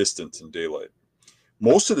moves a distance in daylight.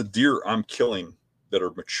 Most of the deer I'm killing that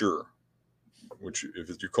are mature, which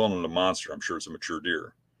if you're calling it a monster, I'm sure it's a mature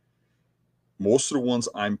deer. most of the ones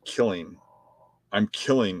I'm killing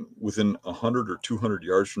within 100 or 200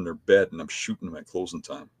 yards from their bed, and I'm shooting them at closing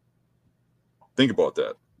time. Think about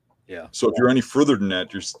that. Yeah. So if you're any further than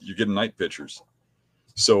that, you're getting night pictures.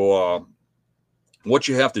 So what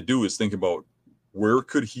you have to do is think about, where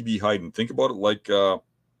could he be hiding? Think about it like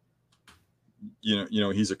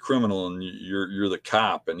he's a criminal and you're the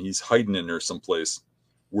cop and he's hiding in there someplace.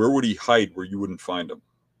 Where would he hide where you wouldn't find him?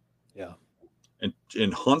 Yeah.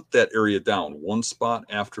 And hunt that area down, one spot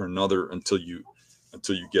after another until you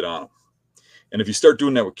get on him. And if you start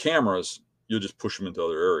doing that with cameras, you'll just push them into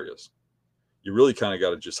other areas. You really kind of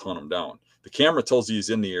got to just hunt him down. The camera tells you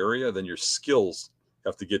he's in the area, then your skills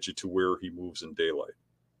have to get you to where he moves in daylight.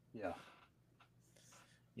 Yeah.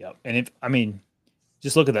 Yeah. And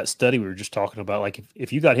just look at that study we were just talking about. Like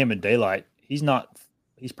if you got him in daylight, he's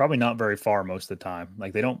probably not very far most of the time.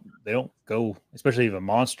 Like they don't go, especially if a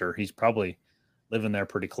monster, he's probably living there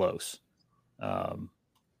pretty close.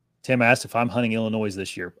 Tim asked if I'm hunting Illinois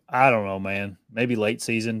this year. I don't know, man. Maybe late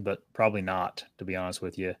season, but probably not, to be honest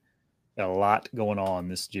with you. Got a lot going on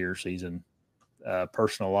this deer season,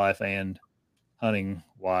 personal life and hunting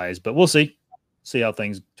wise, but we'll see how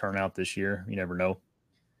things turn out this year. You never know.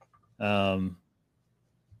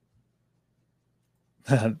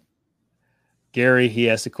 Gary, he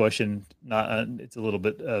asked a question, it's a little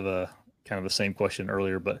bit of a kind of the same question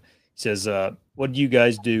earlier, but he says, what do you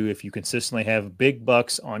guys do if you consistently have big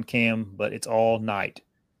bucks on cam, but it's all night?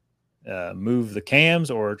 Move the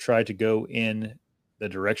cams or try to go in the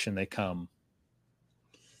direction they come?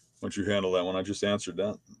 Why don't you handle that one? I just answered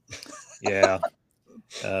that. Yeah.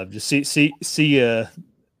 Just see the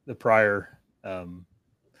prior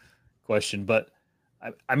question, but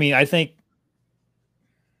I think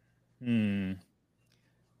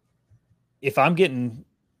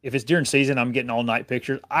if it's during season, I'm getting all night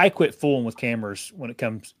pictures. I quit fooling with cameras when it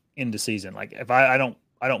comes into season. Like if I don't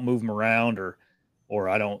move them around or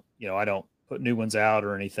I don't put new ones out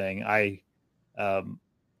or anything.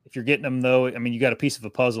 If you're getting them though, you got a piece of a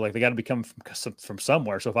puzzle. Like they got to be coming from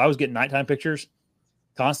somewhere. So if I was getting nighttime pictures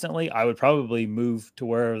constantly, I would probably move to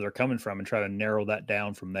wherever they're coming from and try to narrow that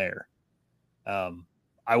down from there.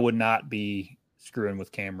 I would not be screwing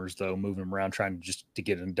with cameras though, moving them around, trying to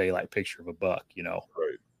get a daylight picture of a buck,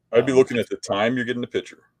 Right. I'd be looking at the time you're getting the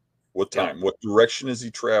picture. What time? Yeah. What direction is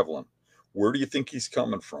he traveling? Where do you think he's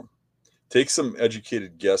coming from? Take some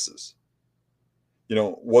educated guesses.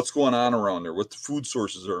 What's going on around there? What the food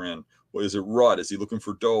sources are in? Is it rut? Is he looking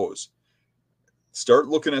for does? Start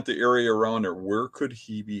looking at the area around there. Where could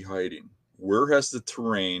he be hiding? Where has the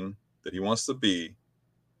terrain that he wants to be,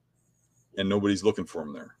 and nobody's looking for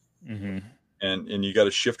him there? Mm-hmm. And you got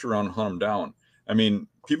to shift around and hunt him down.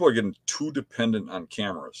 People are getting too dependent on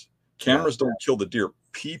cameras. Cameras don't kill the deer.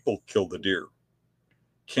 People kill the deer.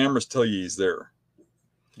 Cameras tell you he's there.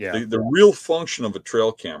 Yeah. The real function of a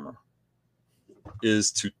trail camera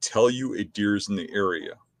is to tell you a deer's in the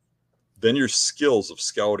area. Then your skills of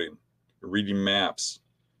scouting, reading maps,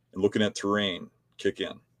 and looking at terrain kick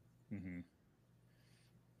in.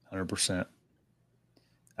 100%.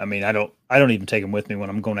 I don't even take them with me when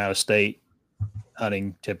I'm going out of state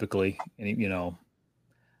hunting typically, and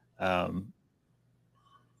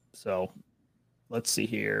so let's see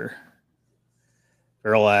here.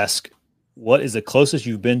 Farrell asks, what is the closest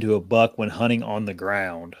you've been to a buck when hunting on the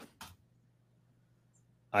ground?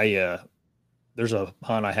 There's a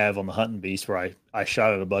hunt I have on the Hunting Beast where I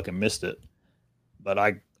shot at a buck and missed it, but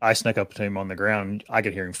I snuck up to him on the ground. I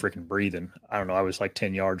could hear him freaking breathing. I don't know. I was like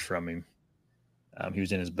 10 yards from him. He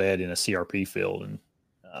was in his bed in a CRP field, and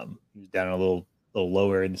he was down in a little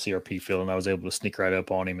low area in the CRP field, and I was able to sneak right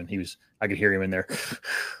up on him, and I could hear him in there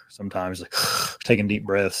sometimes like taking deep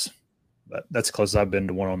breaths. But that's the closest I've been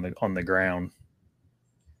to one on the ground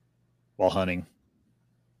while hunting.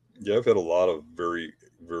 Yeah, I've had a lot of very,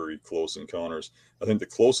 very close encounters. I think the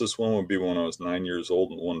closest one would be when I was 9 years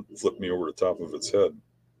old and one flipped me over the top of its head.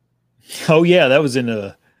 Oh yeah, that was it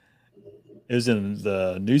was in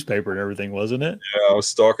the newspaper and everything, wasn't it? Yeah, I was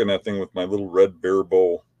stalking that thing with my little red bear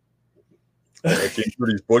bow. I came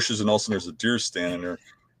through these bushes, and all of a sudden there's a deer standing there.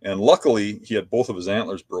 And luckily, he had both of his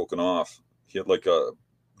antlers broken off. He had like a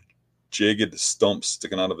jagged stump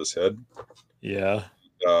sticking out of his head. Yeah.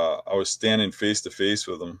 I was standing face to face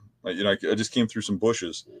with him. I just came through some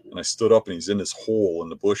bushes, and I stood up, and he's in this hole in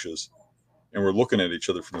the bushes, and we're looking at each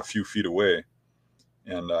other from a few feet away.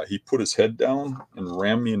 And he put his head down and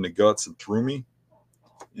rammed me in the guts and threw me,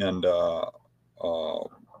 and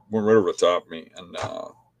went right over the top of me. And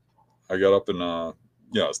I got up and I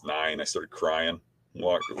was 9. I started crying,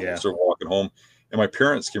 started walking home, and my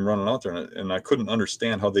parents came running out there, and I couldn't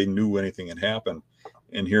understand how they knew anything had happened.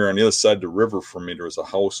 And here on the other side of the river from me, there was a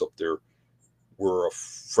house up there where a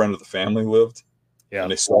friend of the family lived. Yeah.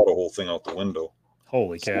 And they saw the whole thing out the window.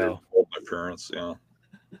 Holy So cow. they called my parents. Yeah.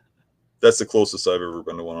 That's the closest I've ever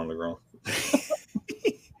been to one on the ground.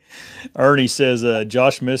 Ernie says,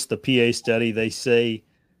 Josh missed the PA study. They say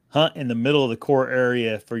hunt in the middle of the core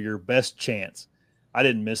area for your best chance. I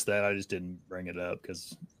didn't miss that. I just didn't bring it up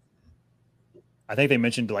because I think they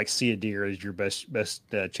mentioned to like see a deer as your best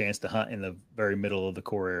chance to hunt in the very middle of the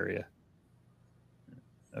core area.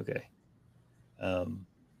 Okay. Yeah,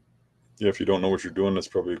 if you don't know what you're doing, that's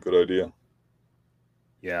probably a good idea.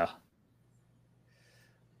 Yeah.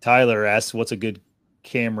 Tyler asks, what's a good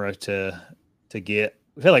camera to get?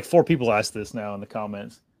 We've had like 4 people ask this now in the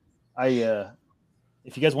comments.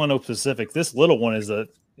 If you guys want to know specific, this little one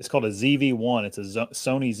it's called a ZV-1. It's a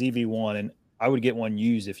Sony ZV-1, and I would get one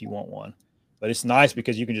used if you want one. But it's nice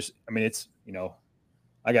because you can just, I mean, it's,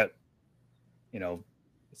 I got,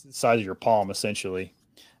 it's the size of your palm essentially.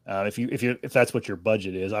 If that's what your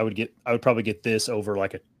budget is, I would probably get this over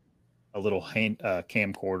like a little hand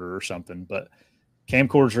camcorder or something. But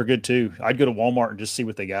camcorders are good too. I'd go to Walmart and just see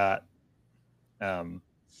what they got.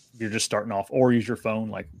 If you're just starting off, or use your phone,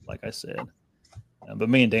 like I said. But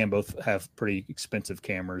me and Dan both have pretty expensive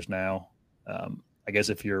cameras now. I guess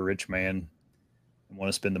if you're a rich man and want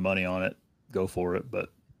to spend the money on it, go for it. But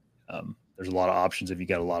there's a lot of options if you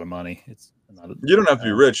got a lot of money. You don't have to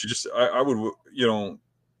be rich. You just, I would,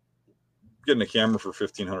 getting a camera for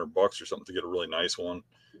 $1,500 or something to get a really nice one.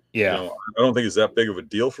 Yeah. I don't think it's that big of a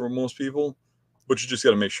deal for most people, but you just got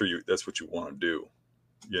to make sure that's what you want to do.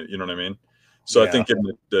 You know what I mean? So yeah. I think getting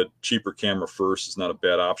the cheaper camera first is not a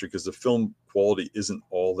bad option because the film quality isn't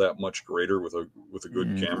all that much greater with a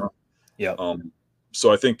good camera. Yeah.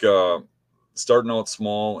 So I think starting out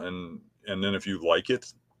small and then if you like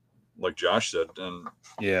it, like Josh said,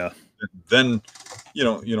 then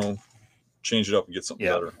change it up and get something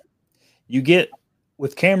better. You get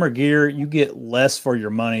with camera gear, you get less for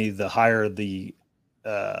your money the higher the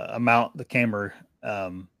amount the camera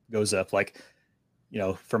goes up. Like,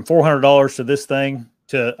 from $400 to this thing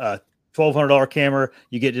to a $1,200 camera,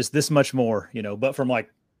 you get just this much more. But from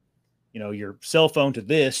your cell phone to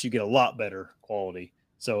this, you get a lot better quality.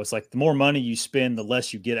 So it's like the more money you spend, the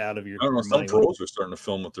less you get out of your. I don't know. Some pros are starting to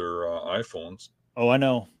film with their iPhones. Oh, I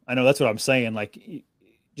know. That's what I'm saying. Like,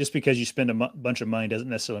 just because you spend a bunch of money doesn't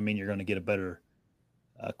necessarily mean you're going to get a better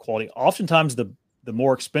quality. Oftentimes, the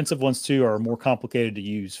more expensive ones too are more complicated to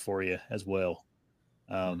use for you as well.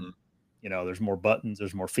 There's more buttons,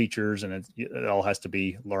 there's more features, and it all has to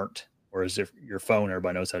be learnt. Whereas if your phone,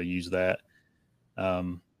 everybody knows how to use that.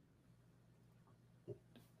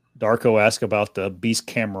 Darko asked about the Beast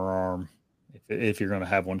camera arm, if you're going to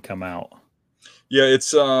have one come out. Yeah,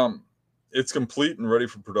 it's complete and ready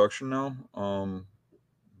for production now.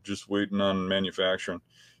 Just waiting on manufacturing.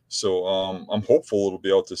 So I'm hopeful it'll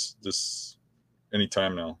be out this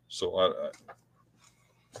anytime now. So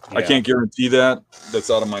I can't guarantee that.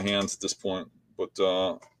 That's out of my hands at this point. But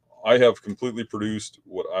I have completely produced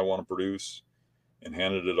what I want to produce and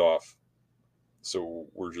handed it off. So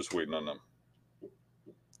we're just waiting on them.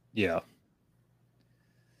 Yeah.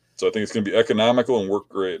 So I think it's going to be economical and work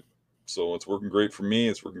great. So it's working great for me.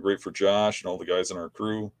 It's working great for Josh and all the guys in our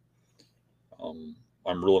crew.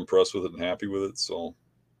 I'm real impressed with it and happy with it. So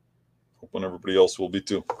hoping everybody else will be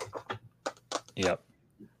too. Yep.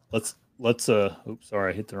 Let's oops,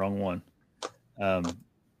 sorry, I hit the wrong one.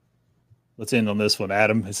 Let's end on this one.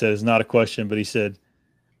 Adam, he said, it's not a question, but he said,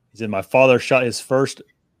 my father shot his first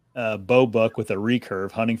bow buck with a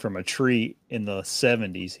recurve hunting from a tree in the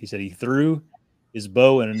 70s. He said he threw his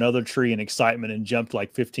bow in another tree in excitement and jumped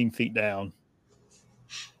like 15 feet down.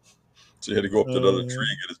 So he had to go up to another tree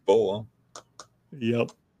and get his bow, huh?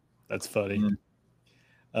 Yep. That's funny.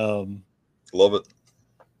 Love it.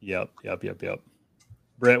 Yep.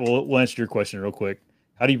 Brett, we'll answer your question real quick.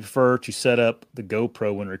 How do you prefer to set up the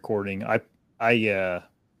GoPro when recording? I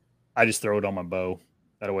just throw it on my bow.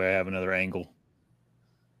 That way I have another angle.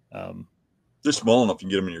 They're small enough you can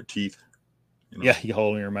get them in your teeth. Yeah, you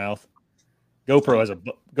hold it in your mouth. GoPro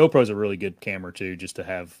is a really good camera too, just to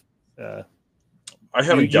have. I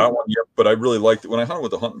haven't got one yet, but I really liked it. When I hunted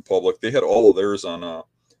with the hunting public, they had all of theirs on a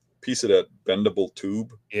piece of that bendable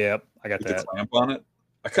tube. Yep, I got that. The clamp on it.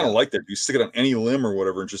 I kind of like that. You stick it on any limb or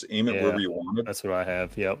whatever and just aim it wherever you want it. That's what I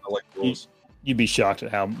have. Yep. I like those. You'd be shocked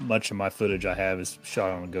at how much of my footage I have is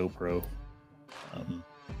shot on a GoPro. All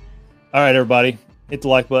right, everybody. Hit the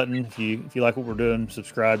like button if you like what we're doing.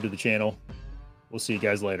 Subscribe to the channel. We'll see you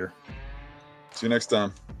guys later. See you next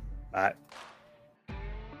time. Bye.